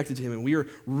are connected to him and we are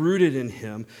rooted in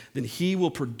him, then he will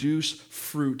produce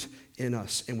fruit in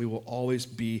us and we will always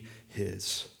be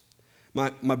his. My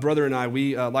brother and I,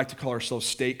 we like to call ourselves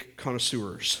steak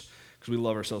connoisseurs because we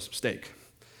love ourselves some steak.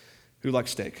 Who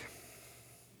likes steak?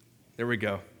 There we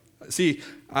go. See,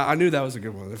 I knew that was a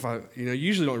good one. If I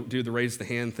usually don't do the raise the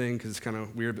hand thing because it's kind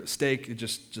of weird, but steak, it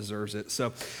just deserves it.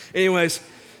 So anyways,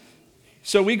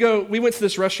 so we went to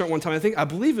this restaurant one time. I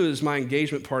believe it was my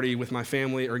engagement party with my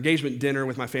family, or engagement dinner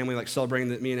with my family, like celebrating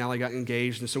that me and Allie got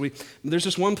engaged. And so there's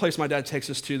this one place my dad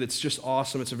takes us to that's just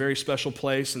awesome. It's a very special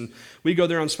place. And we go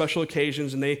there on special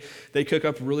occasions, and they cook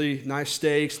up really nice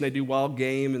steaks, and they do wild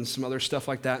game and some other stuff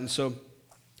like that. And so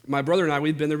my brother and I,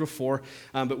 we'd been there before,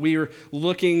 but we were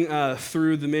looking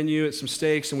through the menu at some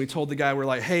steaks, and we told the guy, we're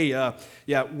like, hey,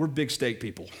 yeah, we're big steak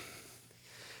people.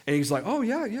 And he's like, oh,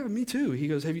 yeah, me too. He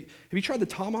goes, have you tried the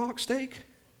tomahawk steak?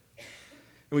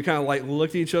 And we kind of like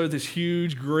looked at each other with this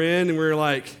huge grin, and we were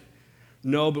like,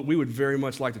 no, but we would very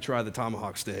much like to try the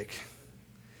tomahawk steak.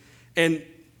 And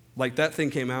like that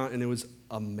thing came out, and it was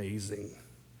amazing.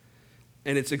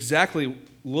 And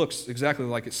looks exactly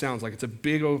like it sounds like. It's a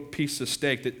big old piece of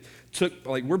steak that took,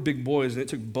 like, we're big boys, and it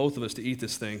took both of us to eat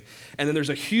this thing. And then there's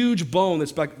a huge bone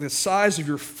that's like the size of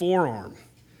your forearm.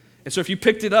 And so if you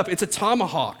picked it up, it's a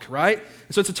tomahawk, right?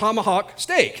 And so it's a tomahawk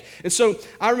steak. And so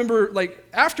I remember, like,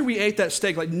 after we ate that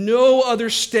steak, like, no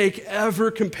other steak ever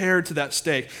compared to that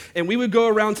steak. And we would go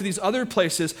around to these other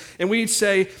places, and we'd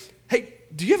say, hey,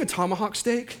 do you have a tomahawk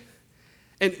steak?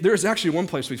 And there's actually one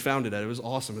place we found it at. It was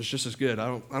awesome. It's just as good. I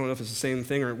don't know if it's the same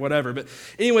thing or whatever. But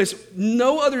anyways,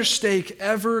 no other steak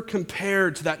ever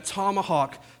compared to that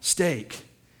tomahawk steak.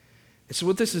 And so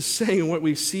what this is saying and what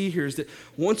we see here is that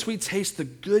once we taste the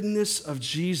goodness of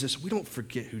Jesus, we don't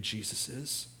forget who Jesus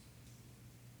is.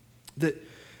 That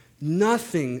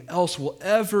nothing else will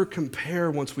ever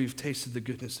compare once we've tasted the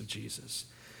goodness of Jesus.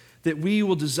 That we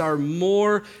will desire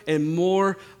more and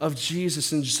more of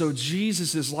Jesus. And so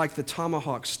Jesus is like the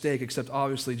tomahawk steak, except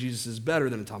obviously Jesus is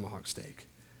better than a tomahawk steak.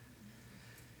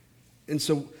 And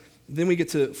so then we get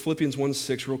to Philippians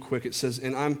 1:6 real quick. It says,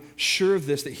 and I'm sure of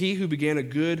this, that he who began a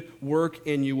good work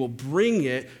in you will bring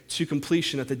it to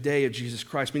completion at the day of Jesus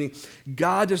Christ. Meaning,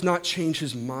 God does not change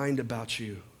his mind about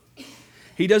you.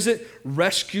 He doesn't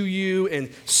rescue you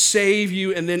and save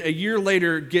you and then a year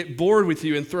later get bored with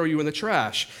you and throw you in the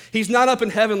trash. He's not up in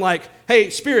heaven like,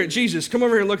 hey, Spirit, Jesus, come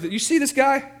over here and look at it. You see this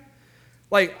guy?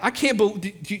 Like, I can't believe,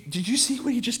 did you see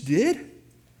what he just did?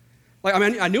 Like, I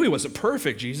mean, I knew he wasn't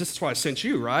perfect, Jesus. That's why I sent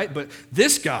you, right? But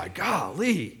this guy,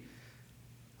 golly,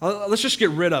 let's just get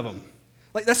rid of him.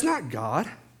 Like, that's not God.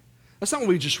 That's not what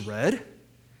we just read.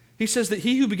 He says that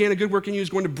he who began a good work in you is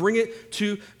going to bring it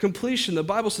to completion. The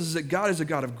Bible says that God is a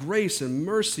God of grace and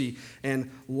mercy and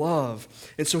love.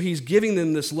 And so he's giving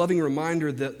them this loving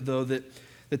reminder that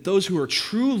those who are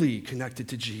truly connected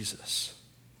to Jesus,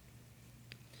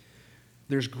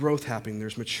 there's growth happening,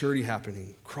 there's maturity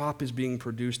happening, crop is being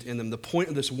produced in them. The point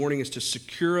of this warning is to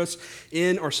secure us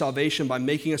in our salvation by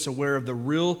making us aware of the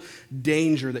real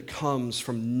danger that comes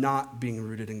from not being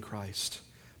rooted in Christ,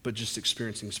 but just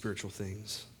experiencing spiritual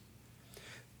things.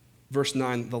 Verse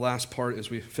 9, the last part as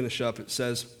we finish up, it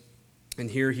says, and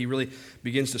here he really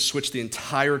begins to switch the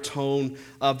entire tone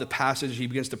of the passage. He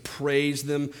begins to praise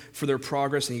them for their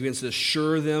progress, and he begins to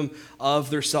assure them of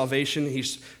their salvation.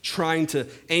 He's trying to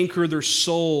anchor their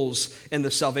souls in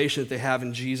the salvation that they have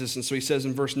in Jesus. And so he says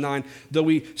in verse 9, though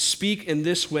we speak in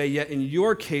this way, yet in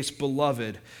your case,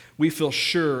 beloved, we feel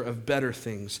sure of better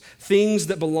things, things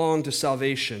that belong to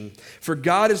salvation. For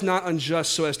God is not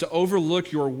unjust so as to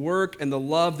overlook your work and the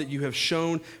love that you have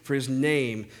shown for his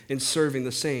name in serving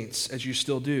the saints, as you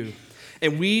still do.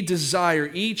 And we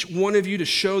desire each one of you to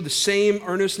show the same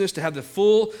earnestness, to have the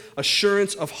full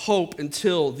assurance of hope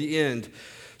until the end,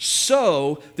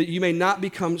 so that you may not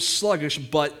become sluggish,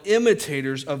 but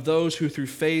imitators of those who through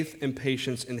faith and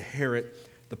patience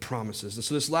inherit the promises. And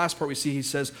so this last part we see, he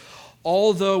says,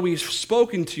 although we've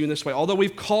spoken to you in this way, although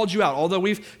we've called you out, although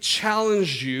we've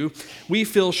challenged you, we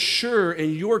feel sure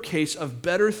in your case of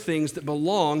better things that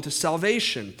belong to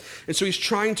salvation. And so he's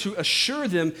trying to assure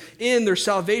them in their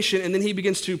salvation, and then he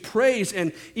begins to praise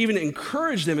and even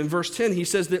encourage them. In verse 10, he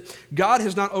says that God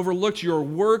has not overlooked your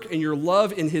work and your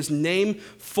love in his name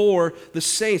for the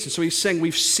saints. And so he's saying,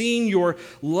 we've seen your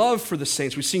love for the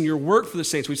saints, we've seen your work for the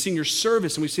saints, we've seen your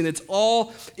service, and we've seen it's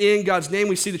all in God's name.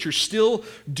 We see that you're still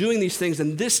doing these things,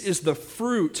 and this is the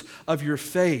fruit of your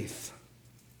faith.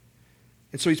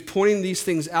 And so he's pointing these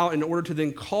things out in order to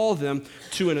then call them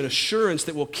to an assurance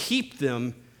that will keep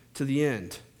them to the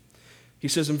end. He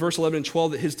says in verse 11 and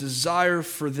 12 that his desire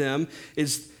for them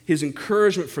is, his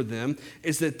encouragement for them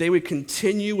is that they would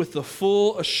continue with the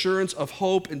full assurance of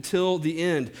hope until the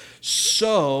end,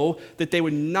 so that they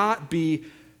would not be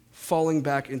falling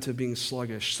back into being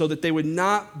sluggish, so that they would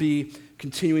not be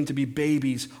continuing to be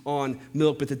babies on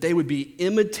milk, but that they would be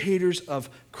imitators of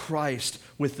Christ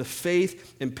with the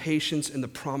faith and patience and the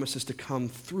promises to come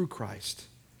through Christ.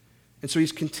 And so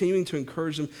he's continuing to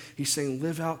encourage them. He's saying,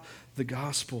 live out the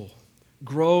gospel,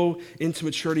 grow into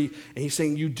maturity. And he's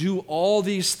saying, you do all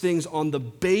these things on the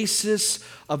basis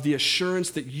of the assurance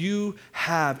that you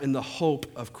have in the hope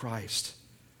of Christ.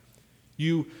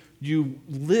 You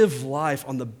live life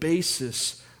on the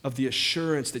basis of the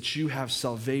assurance that you have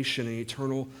salvation and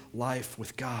eternal life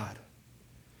with God.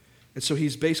 And so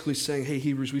he's basically saying, hey,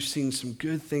 Hebrews, we've seen some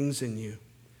good things in you.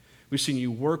 We've seen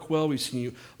you work well. We've seen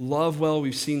you love well.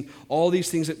 We've seen all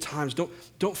these things at times.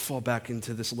 Don't fall back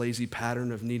into this lazy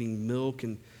pattern of needing milk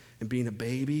and being a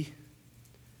baby.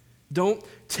 Don't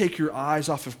take your eyes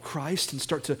off of Christ and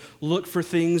start to look for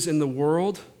things in the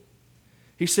world.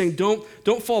 He's saying, don't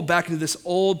fall back into this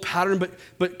old pattern,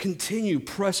 but continue,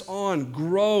 press on,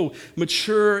 grow,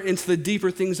 mature into the deeper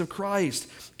things of Christ.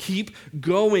 Keep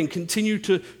going, continue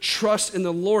to trust in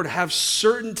the Lord, have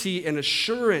certainty and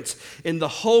assurance in the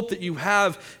hope that you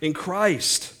have in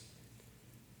Christ.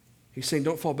 He's saying,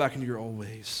 don't fall back into your old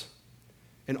ways.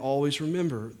 And always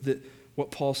remember that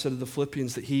what Paul said to the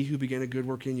Philippians, that he who began a good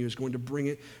work in you is going to bring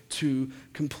it to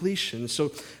completion.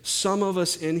 So some of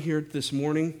us in here this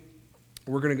morning,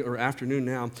 we're going to go, or afternoon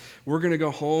now, we're going to go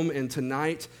home, and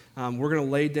tonight we're going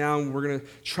to lay down, we're going to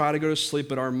try to go to sleep,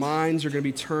 but our minds are going to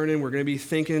be turning, we're going to be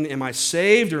thinking, am I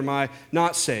saved or am I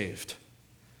not saved?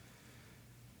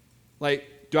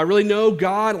 Like, do I really know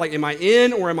God? Like, am I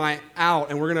in or am I out?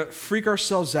 And we're going to freak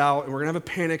ourselves out, and we're going to have a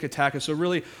panic attack. And so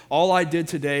really, all I did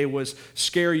today was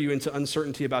scare you into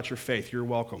uncertainty about your faith. You're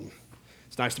welcome.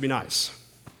 It's nice to be nice.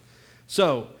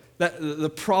 So, the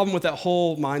problem with that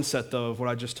whole mindset, though, of what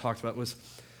I just talked about was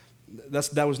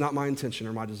that was not my intention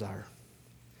or my desire.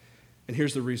 And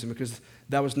here's the reason, because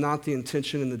that was not the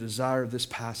intention and the desire of this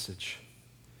passage.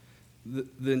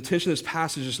 The intention of this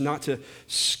passage is not to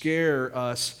scare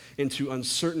us into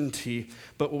uncertainty,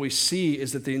 but what we see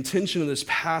is that the intention of this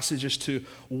passage is to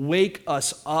wake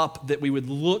us up, that we would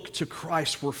look to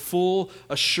Christ where full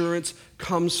assurance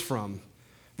comes from.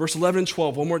 Verse 11 and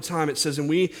 12, one more time, it says, and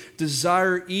we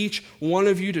desire each one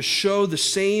of you to show the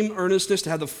same earnestness, to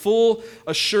have the full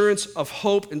assurance of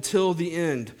hope until the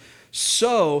end,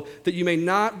 so that you may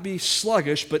not be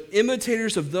sluggish, but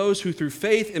imitators of those who through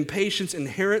faith and patience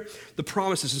inherit the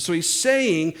promises. And so he's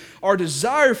saying, our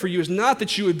desire for you is not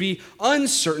that you would be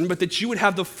uncertain, but that you would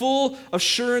have the full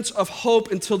assurance of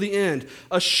hope until the end,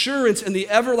 assurance in the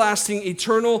everlasting,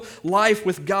 eternal life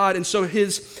with God. And so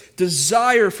his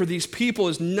desire for these people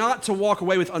is not to walk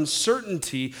away with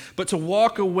uncertainty, but to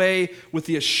walk away with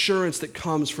the assurance that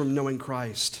comes from knowing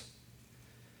Christ.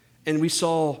 And we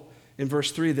saw in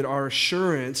verse 3 that our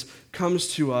assurance comes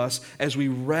to us as we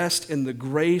rest in the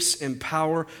grace and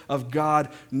power of God,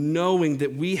 knowing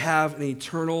that we have an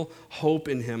eternal hope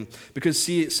in him. Because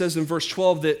see, it says in verse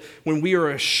 12 that when we are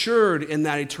assured in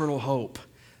that eternal hope,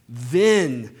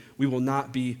 then we will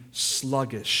not be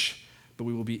sluggish, but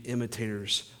we will be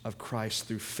imitators of Christ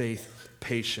through faith,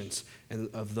 patience, and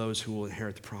of those who will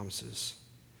inherit the promises.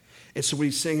 And so what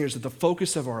he's saying here is that the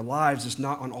focus of our lives is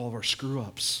not on all of our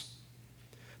screw-ups.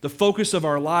 The focus of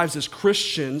our lives as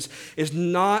Christians is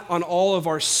not on all of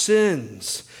our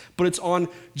sins, but it's on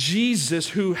Jesus,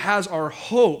 who has our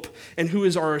hope and who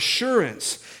is our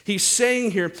assurance. He's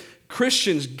saying here,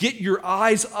 Christians, get your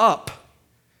eyes up.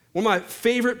 One of my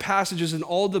favorite passages in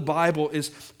all the Bible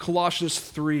is Colossians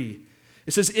 3.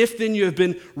 It says, if then you have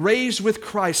been raised with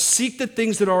Christ, seek the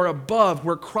things that are above,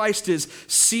 where Christ is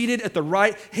seated at the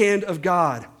right hand of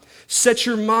God. Set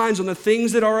your minds on the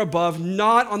things that are above,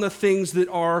 not on the things that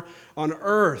are on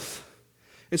earth.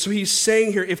 And so he's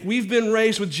saying here, if we've been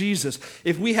raised with Jesus,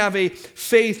 if we have a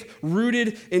faith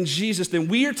rooted in Jesus, then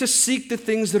we are to seek the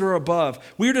things that are above.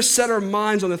 We are to set our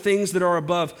minds on the things that are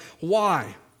above.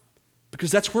 Why?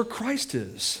 Because that's where Christ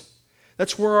is.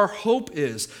 That's where our hope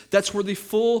is. That's where the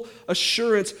full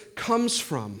assurance comes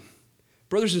from.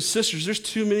 Brothers and sisters, there's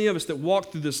too many of us that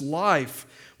walk through this life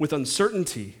with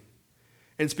uncertainty.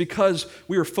 And it's because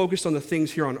we are focused on the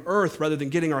things here on earth rather than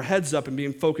getting our heads up and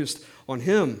being focused on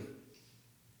him.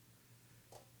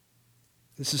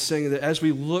 This is saying that as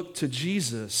we look to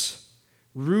Jesus,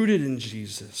 rooted in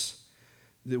Jesus,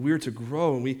 that we are to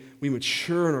grow and we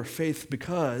mature in our faith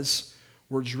because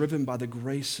we're driven by the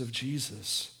grace of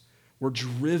Jesus. We're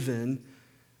driven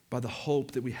by the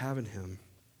hope that we have in him.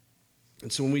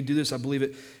 And so when we do this, I believe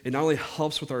it not only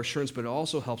helps with our assurance, but it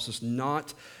also helps us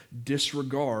not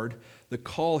disregard the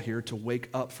call here to wake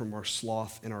up from our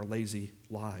sloth and our lazy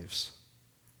lives.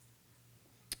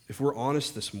 If we're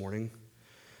honest this morning,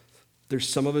 there's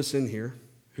some of us in here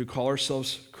who call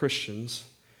ourselves Christians,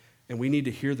 and we need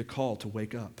to hear the call to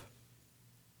wake up.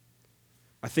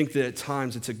 I think that at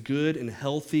times it's a good and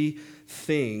healthy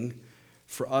thing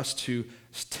for us to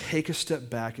take a step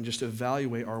back and just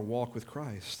evaluate our walk with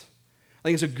Christ. I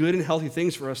think it's a good and healthy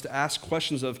thing for us to ask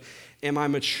questions of, am I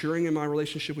maturing in my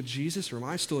relationship with Jesus, or am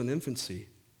I still in infancy?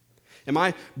 Am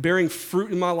I bearing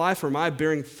fruit in my life, or am I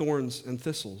bearing thorns and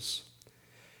thistles?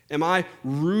 Am I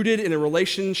rooted in a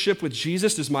relationship with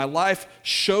Jesus? Does my life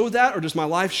show that, or does my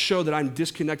life show that I'm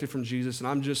disconnected from Jesus and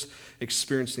I'm just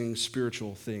experiencing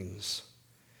spiritual things?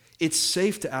 It's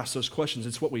safe to ask those questions.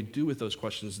 It's what we do with those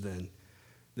questions then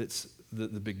that's the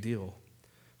big deal.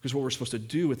 Because what we're supposed to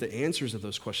do with the answers of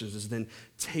those questions is then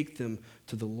take them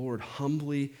to the Lord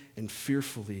humbly and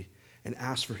fearfully and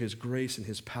ask for his grace and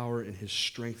his power and his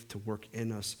strength to work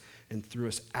in us and through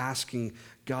us, asking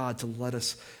God to let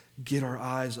us get our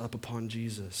eyes up upon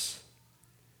Jesus.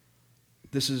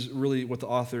 This is really what the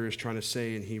author is trying to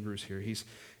say in Hebrews here.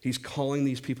 He's calling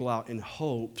these people out in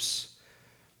hopes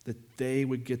that they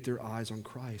would get their eyes on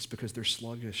Christ because they're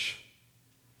sluggish.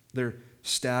 They're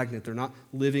stagnant. They're not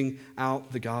living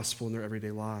out the gospel in their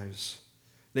everyday lives.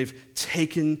 They've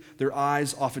taken their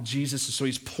eyes off of Jesus, and so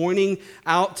he's pointing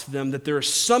out to them that there are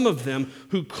some of them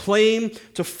who claim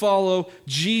to follow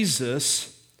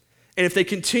Jesus, and if they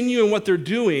continue in what they're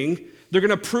doing, they're going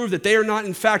to prove that they are not,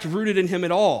 in fact, rooted in him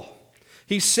at all.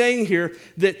 He's saying here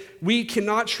that we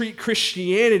cannot treat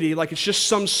Christianity like it's just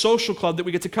some social club that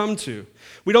we get to come to.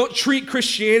 We don't treat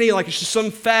Christianity like it's just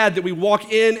some fad that we walk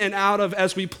in and out of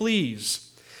as we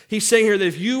please. He's saying here that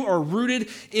if you are rooted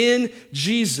in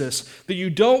Jesus, that you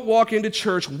don't walk into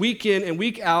church week in and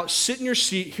week out, sit in your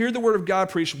seat, hear the word of God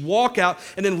preached, walk out,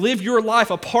 and then live your life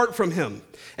apart from him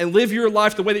and live your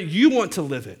life the way that you want to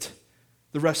live it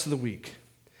the rest of the week.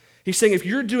 He's saying if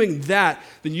you're doing that,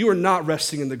 then you are not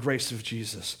resting in the grace of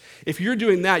Jesus. If you're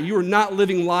doing that, you are not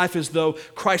living life as though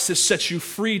Christ has set you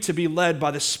free to be led by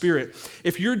the Spirit.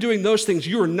 If you're doing those things,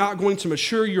 you are not going to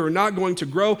mature, you are not going to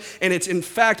grow, and it's in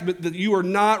fact that you are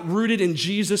not rooted in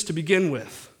Jesus to begin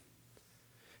with.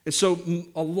 And so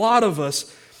a lot of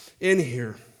us in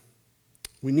here,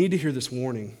 we need to hear this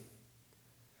warning.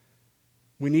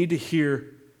 We need to hear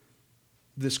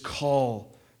this call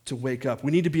to wake up.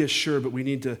 We need to be assured, but we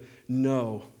need to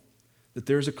know that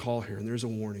there's a call here and there's a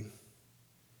warning.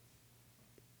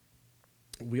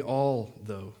 We all,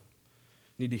 though,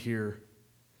 need to hear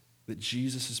that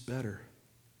Jesus is better.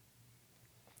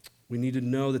 We need to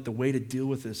know that the way to deal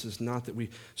with this is not that we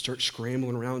start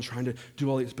scrambling around trying to do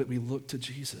all these, but we look to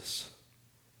Jesus.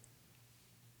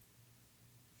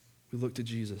 We look to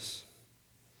Jesus.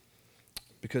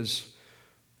 Because,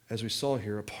 as we saw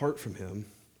here, apart from him,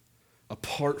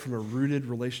 apart from a rooted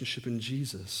relationship in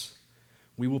Jesus,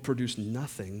 we will produce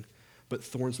nothing but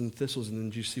thorns and thistles. And then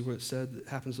did you see what it said that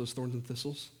happens to those thorns and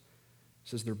thistles? It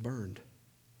says they're burned.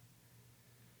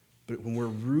 But when we're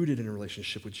rooted in a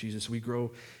relationship with Jesus, we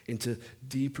grow into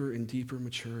deeper and deeper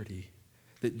maturity,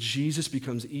 that Jesus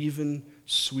becomes even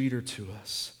sweeter to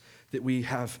us, that we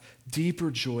have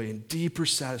deeper joy and deeper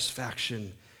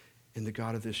satisfaction in the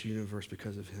God of this universe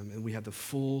because of him. And we have the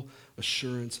full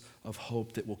assurance of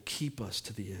hope that will keep us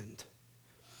to the end.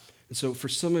 And so for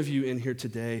some of you in here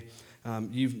today,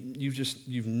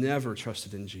 you've never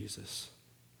trusted in Jesus.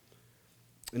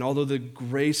 And although the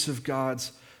grace of God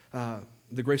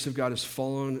has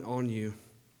fallen on you,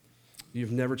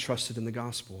 you've never trusted in the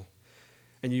gospel.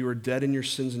 And you are dead in your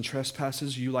sins and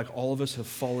trespasses. You, like all of us, have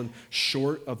fallen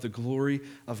short of the glory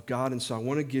of God. And so I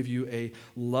want to give you a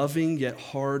loving yet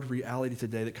hard reality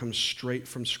today that comes straight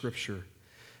from Scripture,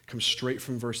 comes straight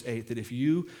from verse 8, that if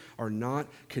you are not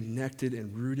connected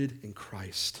and rooted in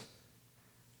Christ,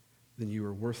 then you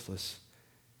are worthless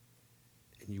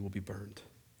and you will be burned.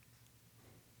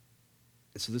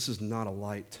 And so this is not a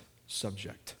light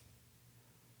subject.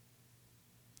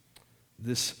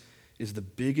 This is the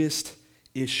biggest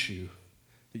issue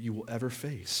that you will ever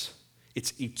face.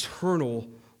 It's eternal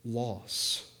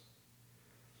loss.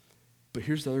 But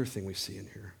here's the other thing we see in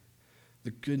here.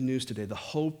 The good news today, the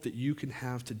hope that you can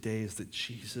have today is that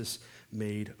Jesus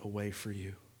made a way for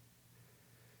you.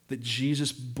 That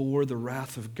Jesus bore the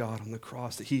wrath of God on the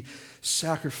cross, that he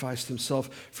sacrificed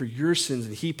himself for your sins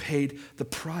and he paid the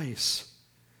price.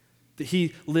 That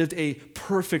he lived a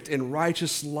perfect and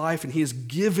righteous life, and he has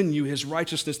given you his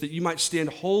righteousness that you might stand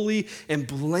holy and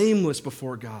blameless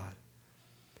before God.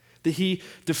 That he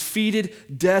defeated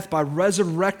death by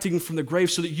resurrecting from the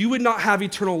grave so that you would not have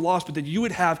eternal loss, but that you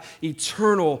would have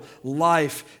eternal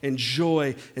life and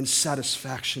joy and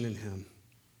satisfaction in him.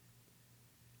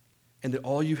 And that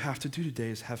all you have to do today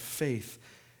is have faith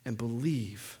and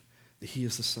believe that he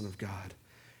is the Son of God.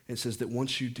 It says that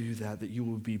once you do that, that you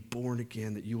will be born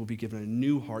again, that you will be given a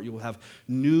new heart, you will have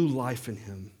new life in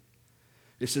him.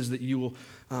 It says that you will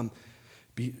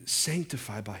be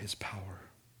sanctified by his power.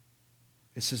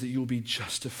 It says that you will be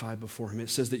justified before him. It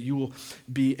says that you will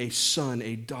be a son,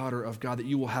 a daughter of God, that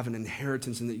you will have an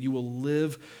inheritance and that you will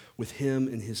live with him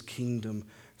in his kingdom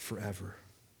forever.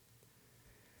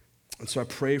 And so I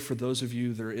pray for those of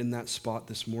you that are in that spot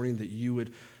this morning that you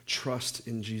would trust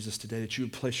in Jesus today, that you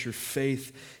would place your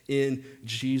faith in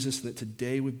Jesus, and that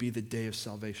today would be the day of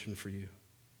salvation for you.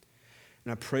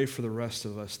 And I pray for the rest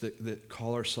of us that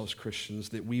call ourselves Christians,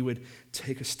 that we would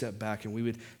take a step back and we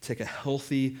would take a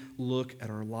healthy look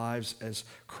at our lives as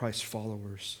Christ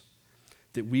followers,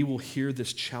 that we will hear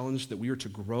this challenge that we are to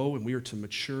grow and we are to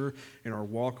mature in our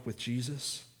walk with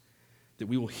Jesus, that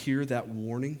we will hear that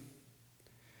warning,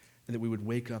 and that we would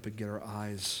wake up and get our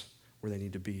eyes where they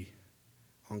need to be,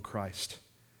 on Christ,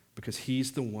 because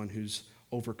he's the one who's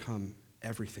overcome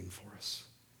everything for us.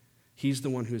 He's the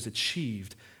one who has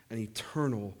achieved an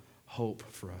eternal hope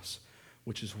for us,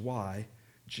 which is why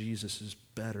Jesus is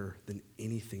better than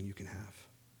anything you can have.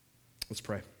 Let's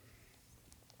pray.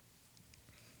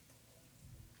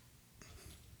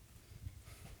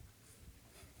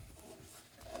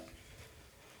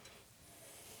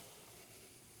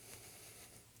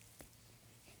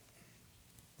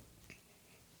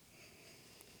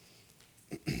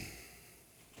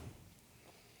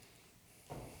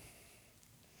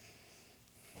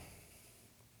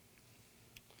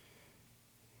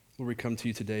 Lord, we come to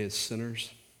you today as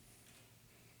sinners.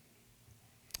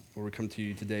 Lord, we come to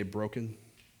you today broken.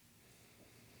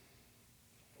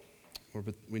 Lord,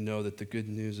 but we know that the good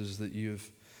news is that you have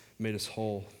made us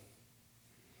whole.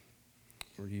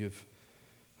 Lord, you have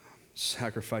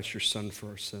sacrificed your son for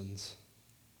our sins.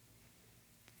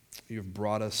 You have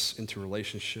brought us into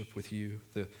relationship with you,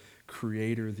 the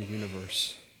creator of the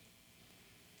universe.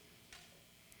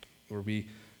 Lord, we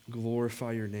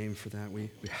glorify your name for that. We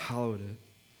hallowed it.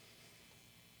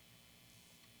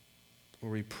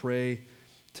 Lord, we pray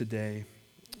today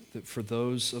that for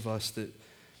those of us that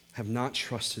have not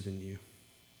trusted in you,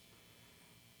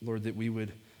 Lord, that we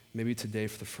would maybe today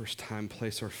for the first time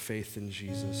place our faith in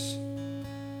Jesus.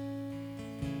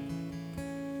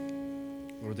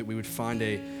 Lord, that we would find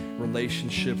a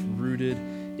relationship rooted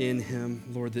in him,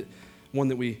 Lord, that one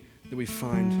that we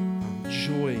find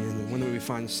joy in, and one that we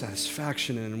find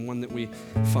satisfaction in, and one that we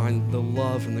find the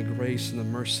love and the grace and the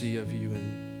mercy of you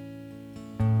in.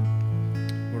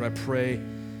 Lord, I pray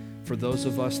for those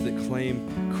of us that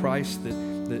claim Christ,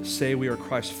 that say we are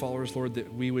Christ followers, Lord,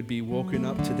 that we would be woken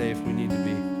up today if we need to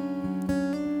be.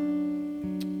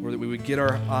 Lord, that we would get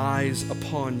our eyes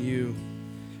upon you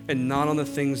and not on the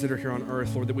things that are here on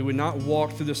earth, Lord, that we would not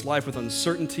walk through this life with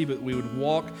uncertainty, but we would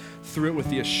walk through it with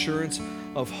the assurance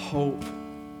of hope,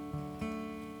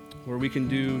 where we can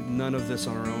do none of this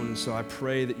on our own. And so I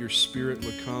pray that your Spirit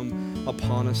would come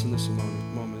upon us in this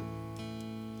moment.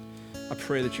 I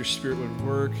pray that your Spirit would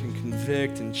work and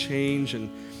convict and change and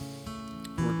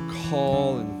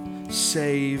recall and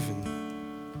save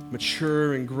and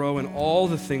mature and grow in all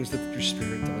the things that your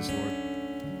Spirit does, Lord.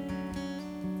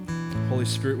 Holy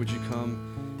Spirit, would you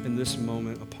come in this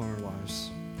moment upon our lives?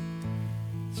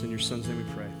 It's in your Son's name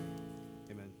we pray.